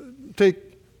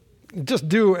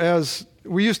do as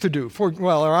we used to do.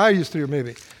 Or I used to do,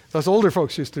 maybe. Us older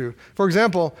folks used to do. For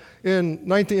example, in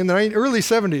the early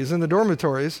 70s, in the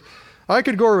dormitories, I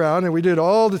could go around, and we did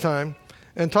all the time,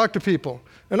 and talk to people.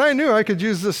 And I knew I could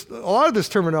use a lot of this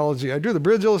terminology. I do the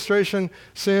bridge illustration,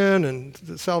 sin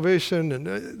and salvation,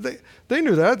 and they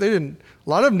knew that. A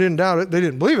lot of them didn't doubt it. They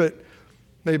didn't believe it,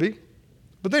 maybe.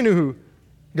 But they knew who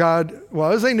God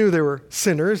was. They knew they were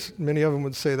sinners. Many of them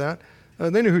would say that.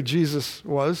 They knew who Jesus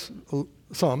was,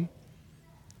 some.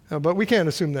 But we can't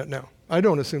assume that now. I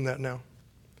don't assume that now.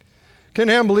 Ken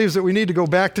Ham believes that we need to go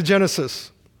back to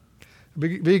Genesis.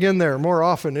 Begin there more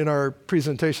often in our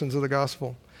presentations of the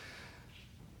gospel.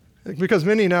 Because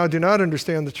many now do not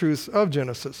understand the truth of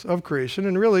Genesis, of creation.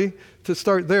 And really, to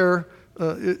start there,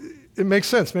 it makes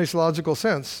sense, makes logical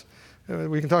sense.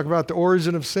 We can talk about the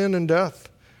origin of sin and death,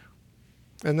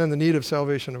 and then the need of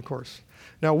salvation, of course.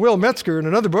 Now, Will Metzger, in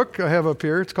another book I have up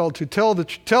here, it's called To Tell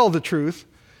the Truth.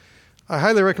 I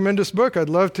highly recommend this book. I'd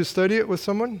love to study it with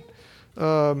someone.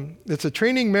 It's a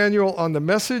training manual on the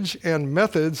message and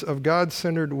methods of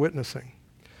God-centered witnessing.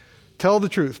 Tell the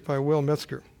Truth by Will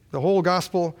Metzger. The whole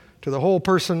gospel to the whole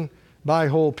person by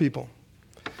whole people.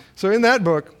 So in that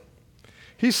book,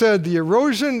 he said, the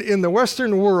erosion in the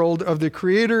Western world of the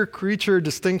creator-creature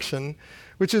distinction,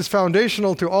 which is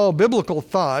foundational to all biblical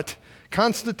thought,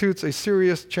 constitutes a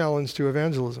serious challenge to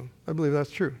evangelism. I believe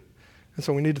that's true. And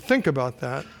so we need to think about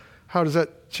that. How does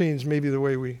that change maybe the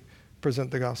way we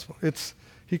present the gospel?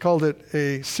 He called it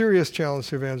a serious challenge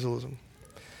to evangelism.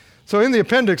 So in the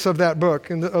appendix of that book,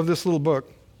 of this little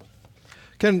book,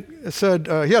 Ken said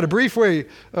he had a brief way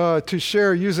to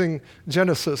share using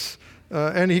Genesis,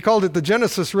 and he called it the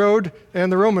Genesis Road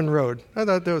and the Roman Road. I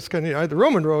thought that was kind of neat. The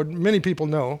Roman Road, many people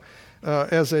know,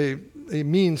 as a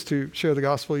means to share the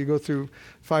gospel. You go through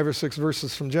 5 or 6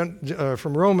 verses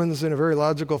from Romans in a very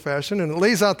logical fashion, and it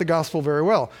lays out the gospel very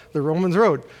well, the Romans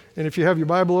Road. And if you have your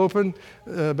Bible open,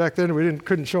 back then we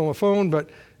couldn't show them a phone,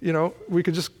 but we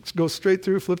could just go straight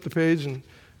through, flip the page, and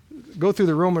go through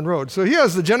the Roman Road. So he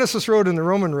has the Genesis Road and the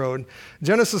Roman Road.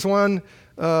 Genesis 1,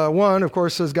 of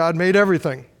course, says God made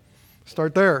everything.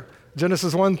 Start there.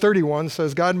 Genesis 1:31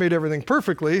 says God made everything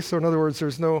perfectly. So in other words,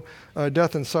 there's no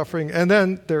death and suffering. And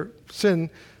then sin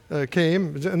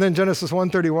came. And then Genesis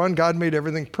 1:31, God made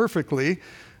everything perfectly.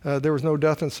 There was no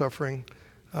death and suffering.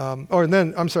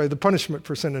 The punishment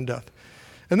for sin and death.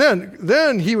 And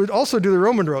then he would also do the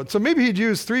Roman Road. So maybe he'd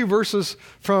use 3 verses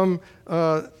from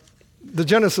the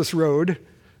Genesis Road,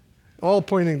 all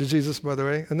pointing to Jesus, by the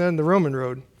way, and then the Roman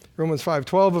Road. Romans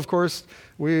 5:12, of course,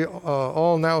 we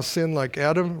all now sin like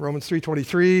Adam. Romans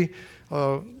 3:23,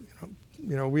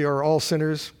 we are all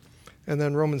sinners. And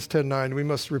then Romans 10:9, we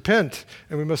must repent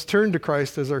and we must turn to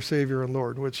Christ as our Savior and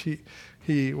Lord, which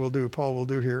he will do, Paul will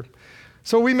do here.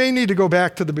 So we may need to go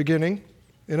back to the beginning,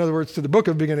 in other words, to the book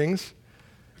of beginnings,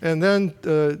 and then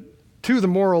to the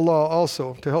moral law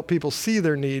also, to help people see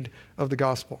their need of the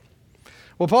gospel.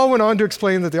 Well, Paul went on to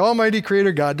explain that the Almighty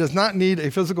Creator God does not need a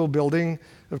physical building,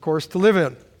 of course, to live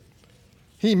in.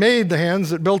 He made the hands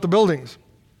that built the buildings.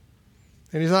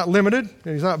 And he's not limited,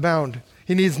 and he's not bound.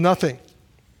 He needs nothing.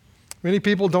 Many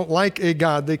people don't like a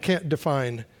God they can't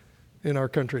define in our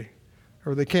country,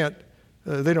 or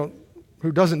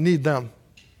who doesn't need them,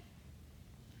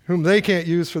 whom they can't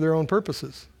use for their own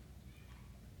purposes.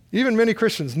 Even many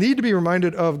Christians need to be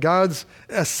reminded of God's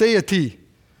aseity,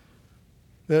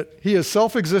 that he is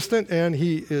self-existent and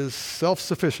he is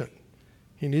self-sufficient.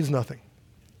 He needs nothing.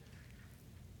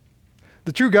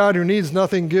 The true God who needs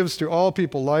nothing gives to all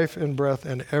people life and breath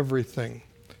and everything.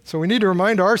 So we need to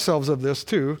remind ourselves of this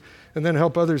too, and then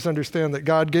help others understand that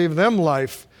God gave them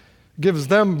life, gives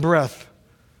them breath.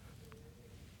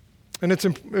 And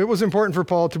it was important for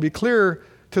Paul to be clear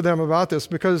to them about this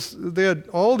because they had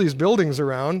all these buildings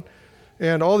around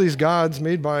and all these gods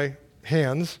made by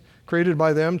hands, created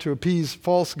by them to appease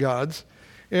false gods.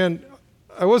 And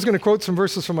I was going to quote some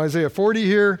verses from Isaiah 40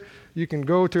 here. You can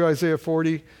go to Isaiah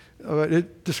 40.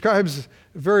 It describes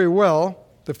very well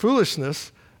the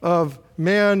foolishness of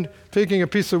man taking a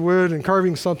piece of wood and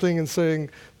carving something and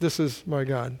saying, "This is my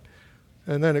God."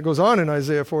 And then it goes on in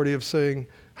Isaiah 40 of saying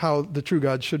how the true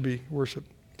God should be worshiped.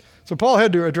 So Paul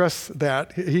had to address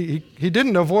that. He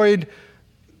didn't avoid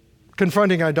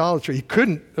confronting idolatry. He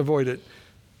couldn't avoid it.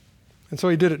 And so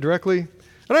he did it directly.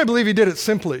 And I believe he did it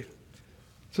simply.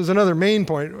 This is another main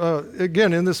point.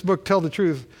 Again, in this book, Tell the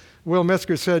Truth, Will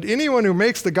Metzger said, anyone who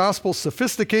makes the gospel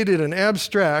sophisticated and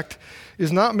abstract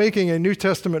is not making a New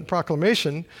Testament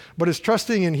proclamation, but is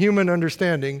trusting in human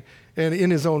understanding and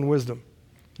in his own wisdom.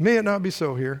 May it not be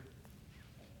so here.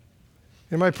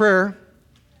 In my prayer,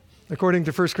 according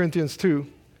to 1 Corinthians 2,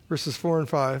 verses 4 and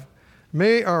 5,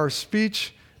 may our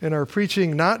speech and our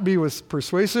preaching not be with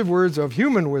persuasive words of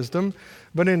human wisdom,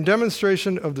 but in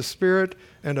demonstration of the Spirit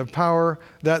and of power,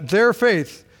 that their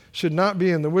faith should not be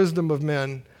in the wisdom of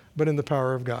men, but in the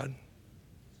power of God.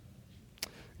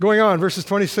 Going on, verses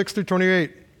 26 through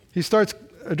 28, he starts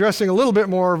addressing a little bit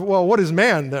more of, well, what is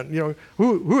man then?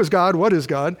 Who is God, what is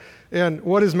God, and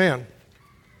what is man?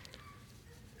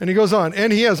 And he goes on,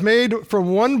 and he has made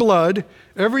from one blood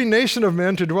every nation of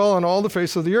men to dwell on all the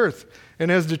face of the earth, and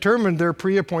has determined their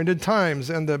pre-appointed times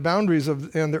and the boundaries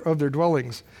of their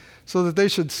dwellings, so that they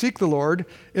should seek the Lord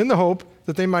in the hope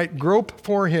that they might grope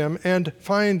for him and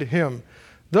find him,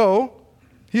 though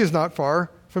he is not far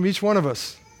from each one of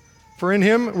us. For in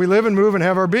him we live and move and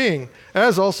have our being,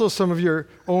 as also some of your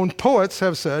own poets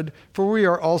have said, for we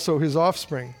are also his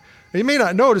offspring. Now, you may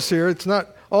not notice here, it's not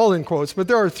all in quotes, but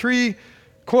there are 3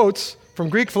 quotes from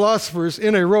Greek philosophers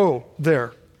in a row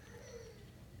there.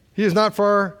 He is not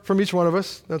far from each one of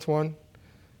us, that's 1.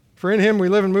 For in him we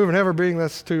live and move and have our being,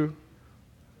 that's 2.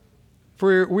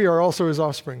 For we are also his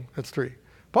offspring, that's 3.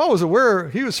 Paul was aware,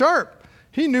 he was sharp.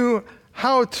 He knew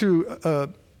how to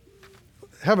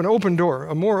have an open door,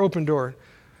 a more open door,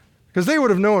 because they would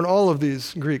have known all of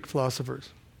these Greek philosophers.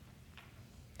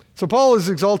 So Paul is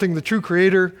exalting the true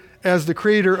creator as the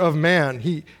creator of man.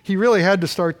 He really had to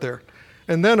start there.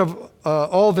 And then of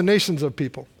all the nations of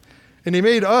people. And he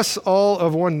made us all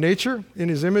of one nature in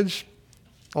his image,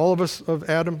 all of us of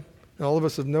Adam, and all of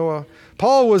us of Noah.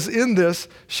 Paul was in this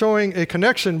showing a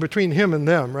connection between him and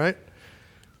them, right?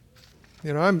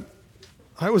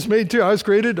 I was made too. I was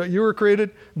created, you were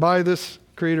created by this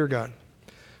creator God.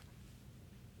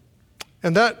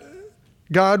 And that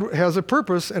God has a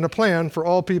purpose and a plan for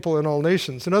all people and all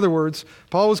nations. In other words,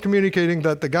 Paul was communicating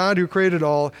that the God who created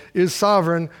all is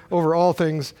sovereign over all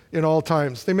things in all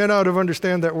times. They may not have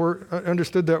understood that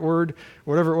word,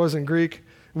 whatever it was in Greek.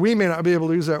 We may not be able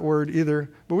to use that word either,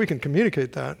 but we can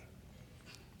communicate that.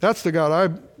 That's the God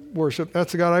I worship.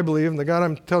 That's the God I believe, and the God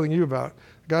I'm telling you about.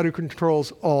 The God who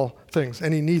controls all things,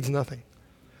 and he needs nothing.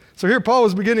 So here Paul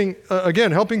was beginning,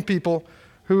 again, helping people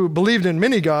who believed in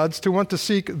many gods to want to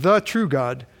seek the true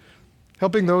God,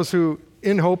 helping those who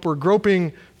in hope were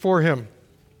groping for him.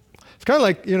 It's kind of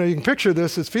like, you can picture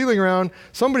this, it's feeling around,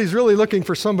 somebody's really looking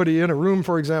for somebody in a room,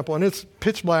 for example, and it's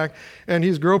pitch black, and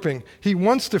he's groping. He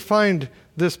wants to find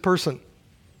this person.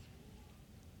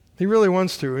 He really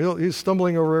wants to. He's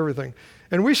stumbling over everything.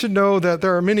 And we should know that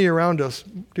there are many around us,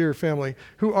 dear family,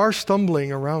 who are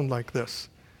stumbling around like this.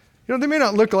 They may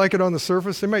not look like it on the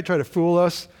surface. They might try to fool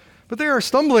us. But they are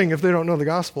stumbling if they don't know the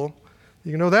gospel.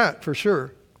 You can know that for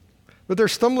sure. But they're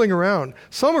stumbling around.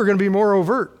 Some are going to be more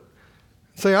overt.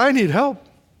 Say, I need help.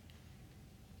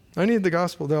 I need the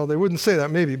gospel. No, they wouldn't say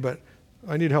that maybe, but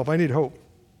I need help. I need hope.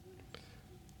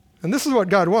 And this is what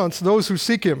God wants, those who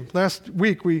seek him. Last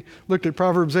week we looked at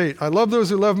Proverbs 8. I love those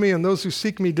who love me, and those who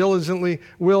seek me diligently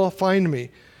will find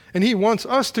me. And he wants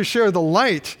us to share the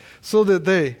light so that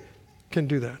they can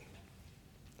do that.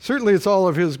 Certainly it's all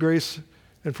of his grace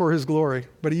and for his glory,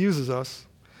 but he uses us.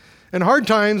 And hard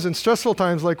times and stressful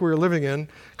times like we're living in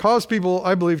cause people,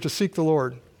 I believe, to seek the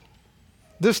Lord.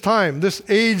 This time, this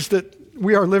age that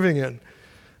we are living in,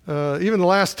 even the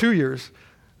last 2 years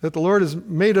that the Lord has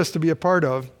made us to be a part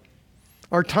of,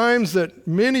 are times that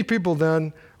many people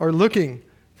then are looking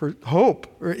for hope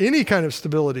or any kind of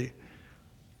stability.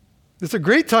 It's a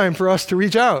great time for us to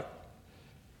reach out.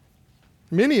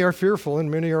 Many are fearful and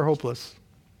many are hopeless.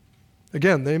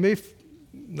 Again, they may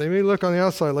look on the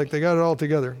outside like they got it all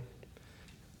together.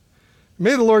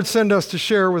 May the Lord send us to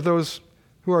share with those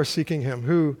who are seeking him,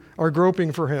 who are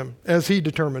groping for him, as he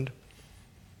determined,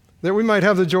 that we might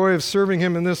have the joy of serving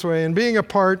him in this way and being a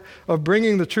part of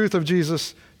bringing the truth of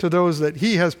Jesus to those that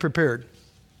he has prepared,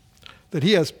 that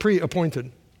he has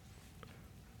pre-appointed.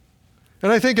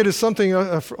 And I think it is something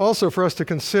also for us to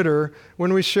consider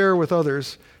when we share with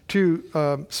others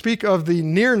to speak of the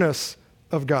nearness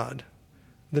of God.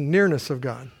 The nearness of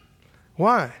God.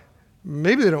 Why?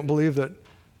 Maybe they don't believe that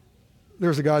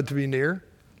there's a God to be near,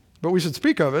 but we should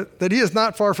speak of it, that he is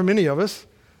not far from any of us,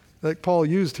 like Paul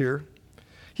used here.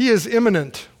 He is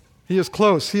immanent. He is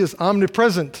close. He is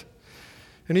omnipresent.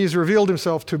 And he has revealed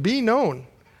himself to be known.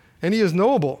 And he is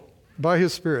knowable by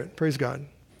his Spirit. Praise God.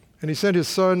 And he sent his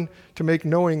Son to make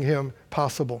knowing him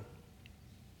possible.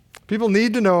 People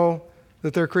need to know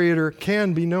that their Creator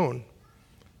can be known,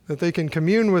 that they can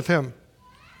commune with him.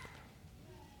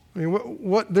 I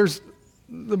mean, there's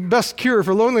the best cure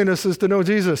for loneliness is to know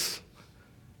Jesus.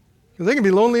 They can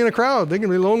be lonely in a crowd. They can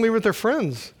be lonely with their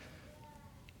friends,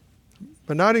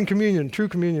 but not in communion, true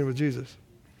communion with Jesus.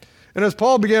 And as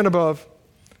Paul began above,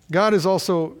 God is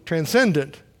also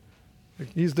transcendent.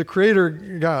 He's the creator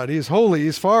God. He's holy.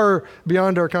 He's far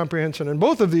beyond our comprehension. And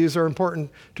both of these are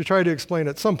important to try to explain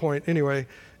at some point anyway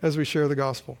as we share the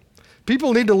gospel.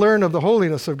 People need to learn of the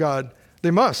holiness of God.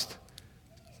 They must,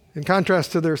 in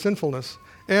contrast to their sinfulness,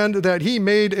 and that he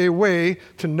made a way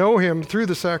to know him through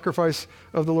the sacrifice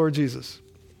of the Lord Jesus,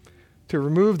 to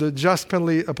remove the just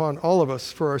penalty upon all of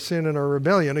us for our sin and our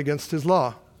rebellion against his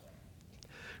law.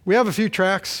 We have a few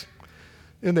tracts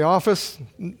in the office,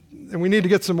 and we need to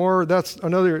get some more. That's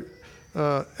another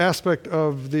aspect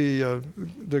of the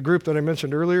group that I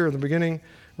mentioned earlier in the beginning.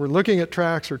 We're looking at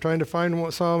tracts. We're trying to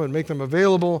find some and make them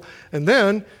available. And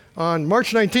then on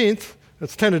March 19th,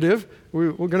 that's tentative,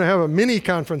 we're going to have a mini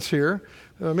conference here,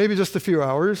 maybe just a few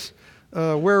hours,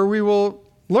 where we will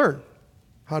learn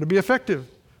how to be effective.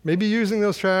 Maybe using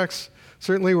those tracts.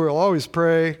 Certainly we'll always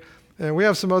pray. And we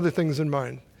have some other things in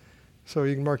mind. So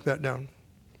you can mark that down.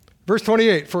 Verse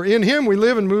 28, for in him we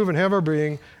live and move and have our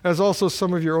being, as also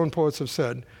some of your own poets have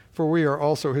said, for we are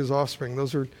also his offspring.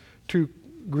 Those are two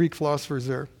Greek philosophers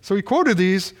there. So he quoted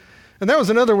these, and that was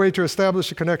another way to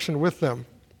establish a connection with them.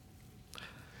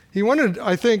 He wanted,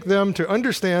 I think, them to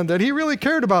understand that he really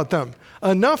cared about them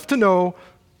enough to know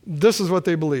this is what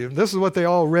they believed, this is what they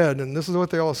all read, and this is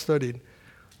what they all studied.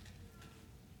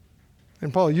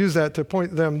 And Paul used that to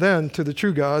point them then to the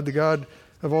true God, the God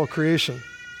of all creation.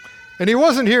 And he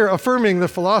wasn't here affirming the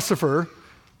philosopher,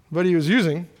 but he was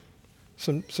using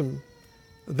some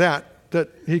that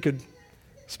he could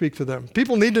speak to them.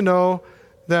 People need to know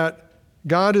that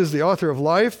God is the author of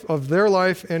life, of their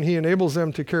life, and he enables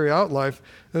them to carry out life,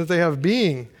 and that they have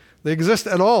being. They exist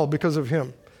at all because of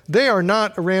him. They are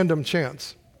not a random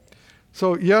chance.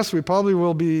 So yes, we probably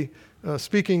will be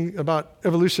speaking about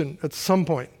evolution at some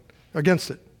point, against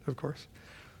it, of course.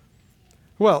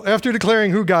 Well, after declaring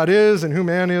who God is and who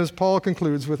man is, Paul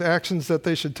concludes with actions that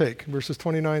they should take, verses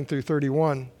 29 through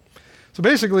 31. So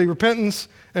basically, repentance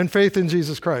and faith in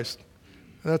Jesus Christ.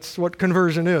 That's what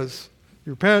conversion is.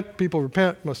 You repent, people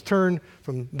repent, must turn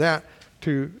from that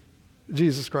to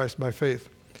Jesus Christ by faith,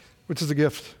 which is a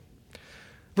gift.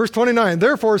 Verse 29,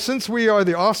 therefore, since we are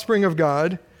the offspring of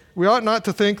God, we ought not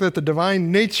to think that the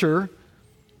divine nature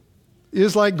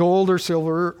is like gold or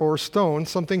silver or stone,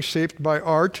 something shaped by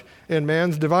art and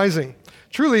man's devising.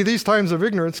 Truly, these times of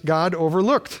ignorance God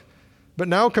overlooked, but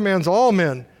now commands all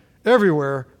men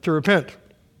everywhere to repent,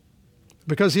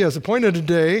 because he has appointed a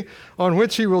day on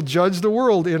which he will judge the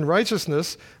world in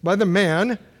righteousness by the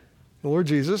man, the Lord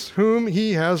Jesus, whom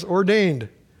he has ordained.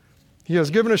 He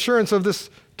has given assurance of this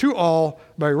to all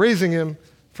by raising him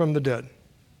from the dead.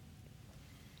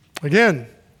 Again,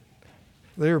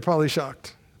 they were probably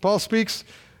shocked. Paul speaks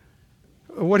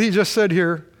what he just said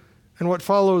here and what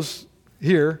follows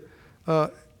here,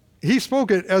 he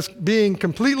spoke it as being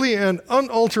completely and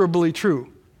unalterably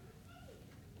true.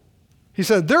 He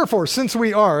said, therefore, since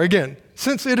we are, again,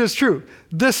 since it is true,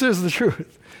 this is the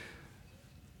truth.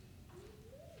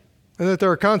 And that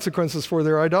there are consequences for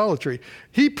their idolatry.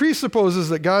 He presupposes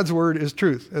that God's word is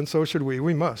truth, and so should we.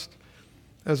 We must,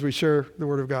 as we share the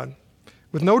word of God.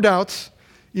 With no doubts,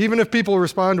 even if people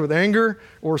respond with anger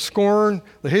or scorn,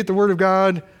 they hate the word of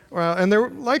God, and they're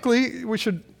likely,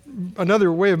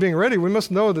 another way of being ready, we must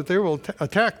know that they will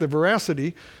attack the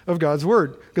veracity of God's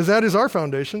word, because that is our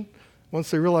foundation.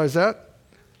 Once they realize that,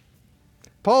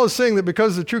 Paul is saying that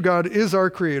because the true God is our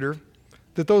creator,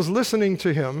 that those listening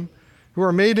to him who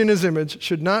are made in his image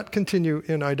should not continue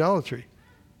in idolatry.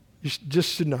 You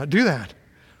just should not do that.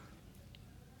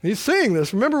 He's saying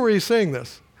this. Remember where he's saying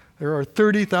this. There are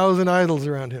 30,000 idols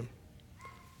around him.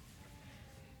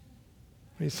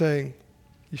 He's saying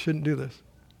you shouldn't do this.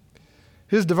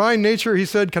 His divine nature, he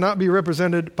said, cannot be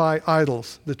represented by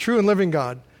idols. The true and living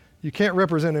God, you can't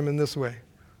represent him in this way.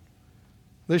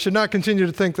 They should not continue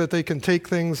to think that they can take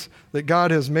things that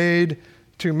God has made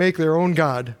to make their own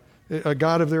God, a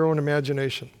God of their own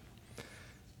imagination.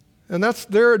 And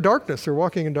they're darkness. They're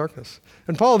walking in darkness.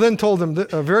 And Paul then told them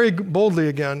very boldly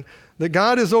again that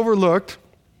God is overlooked,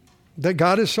 that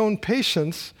God has shown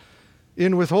patience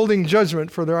in withholding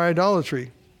judgment for their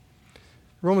idolatry.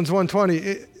 Romans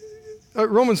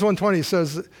 1:20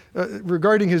 says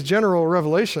regarding his general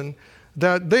revelation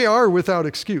that they are without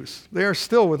excuse. They are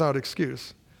still without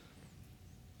excuse.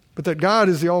 But that God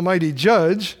is the almighty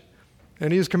judge,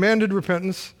 and he has commanded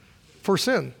repentance for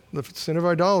sin, the sin of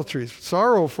idolatry,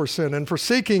 sorrow for sin, and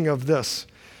forsaking of this.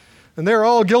 And they're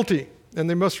all guilty, and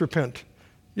they must repent.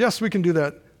 Yes, we can do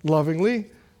that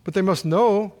lovingly, but they must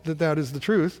know that that is the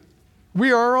truth.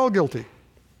 We are all guilty.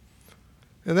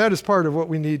 And that is part of what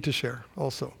we need to share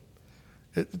also.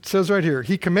 It says right here,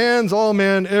 he commands all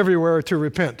men everywhere to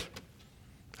repent.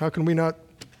 How can we not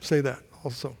say that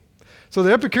also? So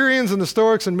the Epicureans and the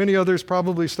Stoics and many others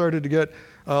probably started to get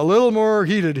a little more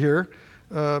heated here,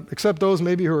 except those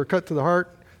maybe who are cut to the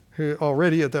heart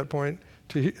already at that point,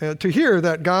 to hear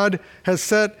that God has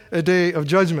set a day of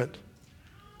judgment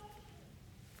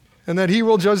and that he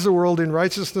will judge the world in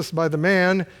righteousness by the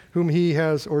man whom he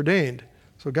has ordained.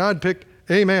 So God picked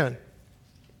a man.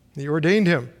 He ordained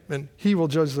him, and he will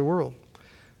judge the world.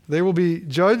 They will be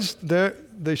judged.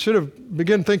 They should have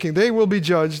begun thinking they will be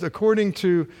judged according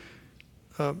to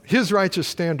his righteous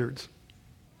standards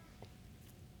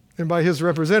and by his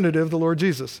representative, the Lord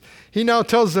Jesus. He now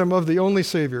tells them of the only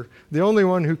Savior, the only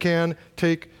one who can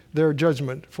take their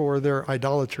judgment for their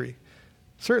idolatry.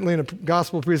 Certainly in a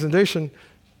gospel presentation,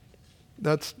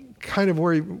 that's kind of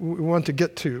where we want to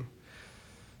get to.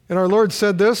 And our Lord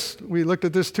said this. We looked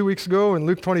at this 2 weeks ago in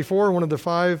Luke 24, one of the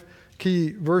 5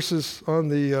 key verses on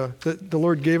that the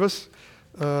Lord gave us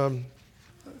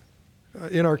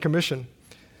in our commission.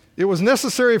 It was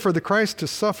necessary for the Christ to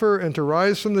suffer and to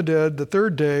rise from the dead the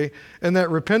third day, and that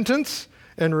repentance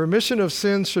and remission of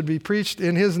sins should be preached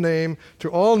in his name to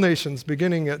all nations,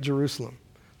 beginning at Jerusalem.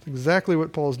 That's exactly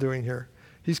what Paul's doing here.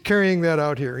 He's carrying that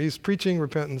out here. He's preaching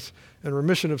repentance and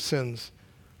remission of sins,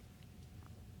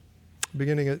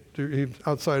 beginning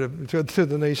outside to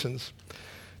the nations.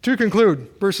 To conclude,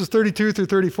 verses 32 through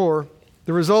 34,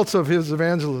 the results of his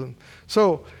evangelism.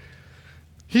 So,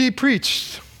 he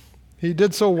preached. He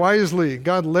did so wisely.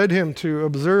 God led him to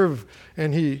observe,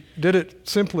 and he did it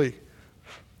simply.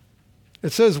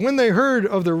 It says, when they heard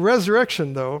of the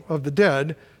resurrection, though, of the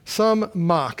dead, some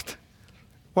mocked,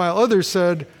 while others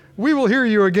said, we will hear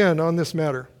you again on this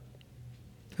matter.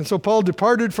 And so Paul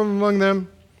departed from among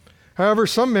them. However,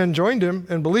 some men joined him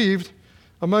and believed,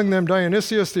 among them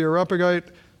Dionysius the Areopagite,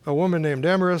 a woman named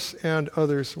Damaris, and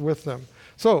others with them.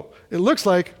 So it looks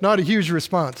like not a huge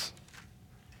response.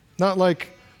 Not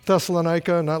like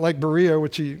Thessalonica, not like Berea,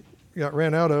 which he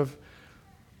ran out of.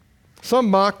 Some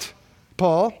mocked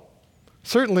Paul.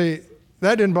 Certainly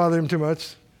that didn't bother him too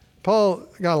much. Paul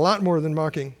got a lot more than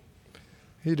mocking.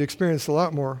 He'd experienced a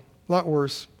lot more, a lot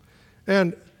worse.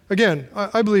 And again,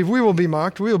 I believe we will be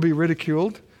mocked. We will be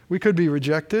ridiculed. We could be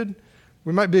rejected.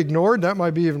 We might be ignored. That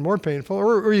might be even more painful,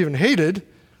 or even hated,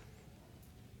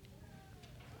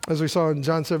 as we saw in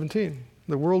John 17.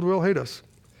 The world will hate us.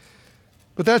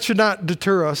 But that should not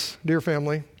deter us, dear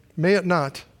family. May it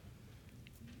not.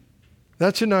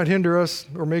 That should not hinder us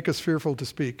or make us fearful to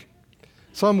speak.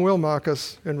 Some will mock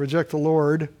us and reject the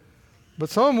Lord, but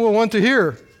some will want to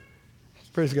hear.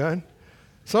 Praise God.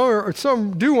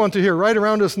 Some do want to hear right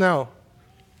around us now.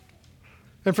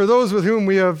 And for those with whom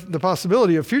we have the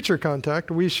possibility of future contact,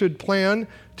 we should plan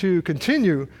to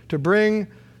continue to bring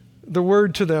the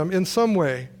word to them in some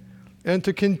way and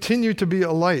to continue to be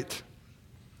a light.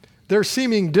 Their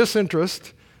seeming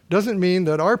disinterest doesn't mean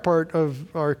that our part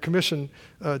of our commission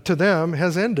to them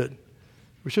has ended.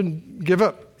 We shouldn't give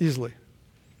up easily.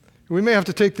 We may have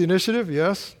to take the initiative,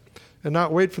 yes, and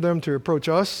not wait for them to approach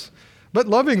us, but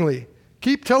lovingly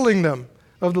keep telling them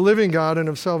of the living God and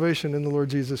of salvation in the Lord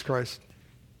Jesus Christ.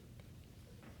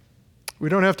 We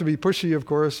don't have to be pushy, of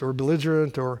course, or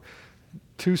belligerent or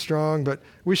too strong, but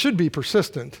we should be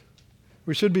persistent.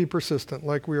 We should be persistent,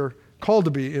 like we are called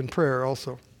to be in prayer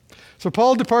also. So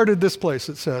Paul departed this place,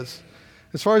 it says.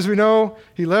 As far as we know,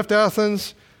 he left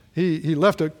Athens. He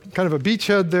left a kind of a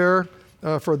beachhead there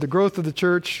for the growth of the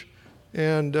church.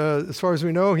 And as far as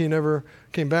we know, he never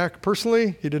came back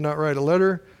personally. He did not write a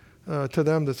letter to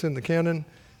them that's in the canon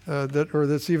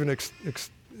that's even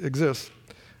exists.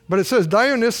 But it says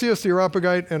Dionysius the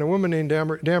Areopagite and a woman named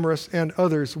Damaris and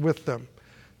others with them.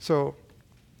 So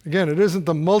again, it isn't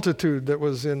the multitude that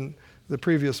was in the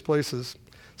previous places.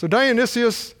 So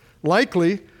Dionysius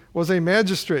likely was a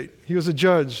magistrate. He was a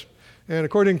judge. And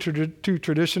according to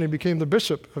tradition, he became the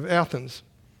bishop of Athens.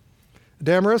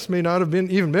 Damaris may not have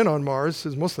even been on Mars.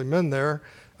 There's mostly men there.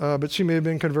 But she may have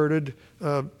been converted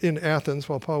in Athens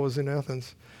while Paul was in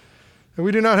Athens. And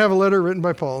we do not have a letter written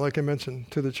by Paul, like I mentioned,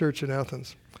 to the church in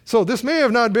Athens. So this may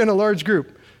have not been a large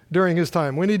group during his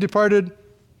time. When he departed,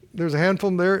 there's a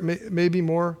handful there, maybe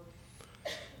more.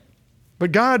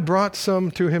 But God brought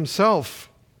some to himself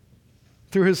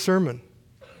through his sermon.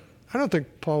 I don't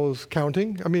think Paul was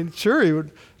counting. I mean, sure, he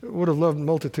would have loved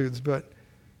multitudes, but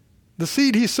the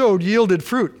seed he sowed yielded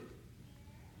fruit.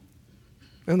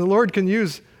 And the Lord can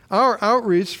use our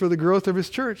outreach for the growth of his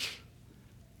church.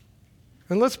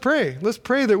 And let's pray. Let's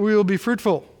pray that we will be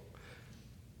fruitful.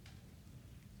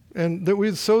 And that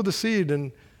we sow the seed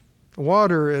and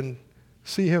water and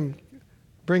see him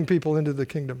bring people into the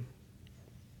kingdom.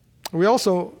 We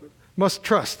also must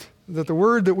trust that the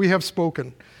word that we have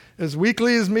spoken, as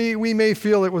weakly as we may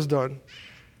feel it was done,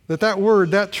 that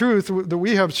word, that truth that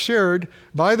we have shared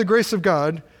by the grace of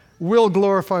God will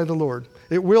glorify the Lord.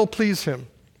 It will please him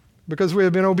because we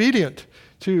have been obedient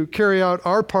to carry out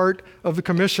our part of the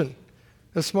commission,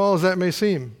 as small as that may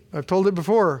seem. I've told it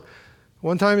before.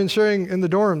 One time in sharing in the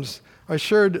dorms, I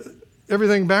shared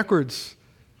everything backwards.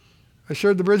 I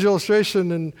shared the bridge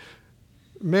illustration and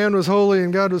man was holy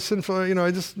and God was sinful.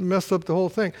 I just messed up the whole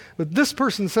thing. But this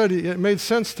person said it made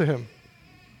sense to him.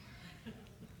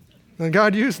 And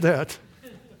God used that.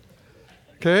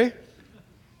 Okay?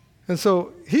 And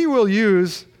so he will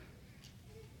use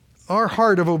our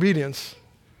heart of obedience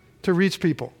to reach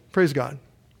people. Praise God.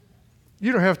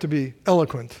 You don't have to be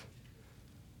eloquent.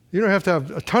 You don't have to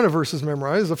have a ton of verses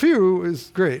memorized. A few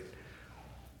is great.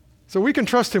 So we can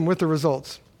trust him with the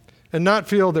results and not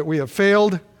feel that we have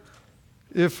failed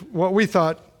if what we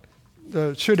thought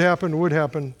should happen, would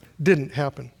happen, didn't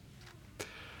happen.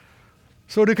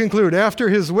 So to conclude, after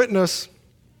his witness,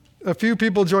 a few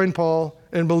people joined Paul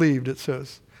and believed, it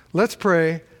says. Let's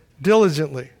pray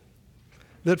diligently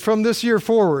that from this year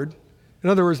forward, in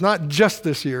other words, not just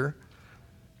this year,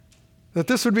 that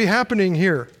this would be happening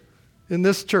here in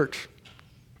this church,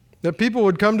 that people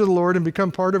would come to the Lord and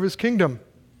become part of his kingdom,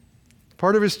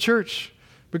 part of his church,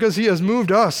 because he has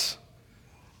moved us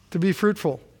to be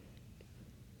fruitful,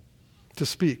 to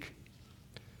speak,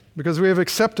 because we have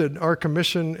accepted our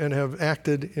commission and have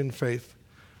acted in faith.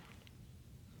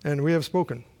 And we have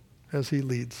spoken as he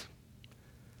leads.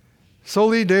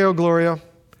 Soli Deo Gloria,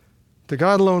 to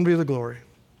God alone be the glory.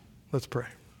 Let's pray.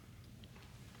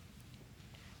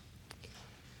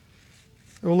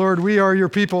 Oh Lord, we are your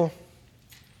people,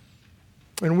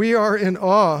 and we are in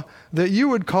awe that you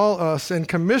would call us and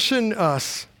commission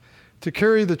us to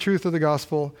carry the truth of the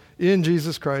gospel in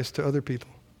Jesus Christ to other people.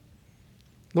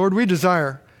 Lord, we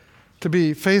desire to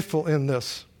be faithful in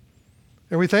this.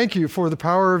 And we thank you for the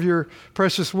power of your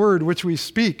precious word, which we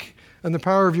speak, and the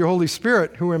power of your Holy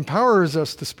Spirit, who empowers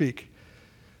us to speak,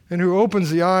 and who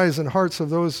opens the eyes and hearts of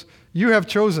those you have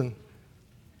chosen,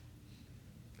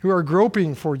 who are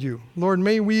groping for you. Lord,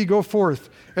 may we go forth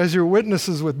as your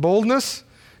witnesses with boldness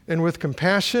and with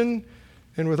compassion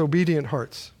and with obedient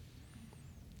hearts.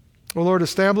 O Lord,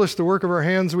 establish the work of our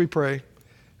hands, we pray,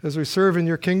 as we serve in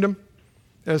your kingdom,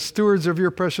 as stewards of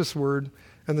your precious word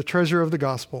and the treasure of the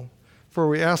gospel. For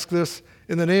we ask this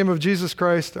in the name of Jesus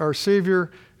Christ, our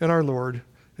Savior and our Lord.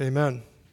 Amen.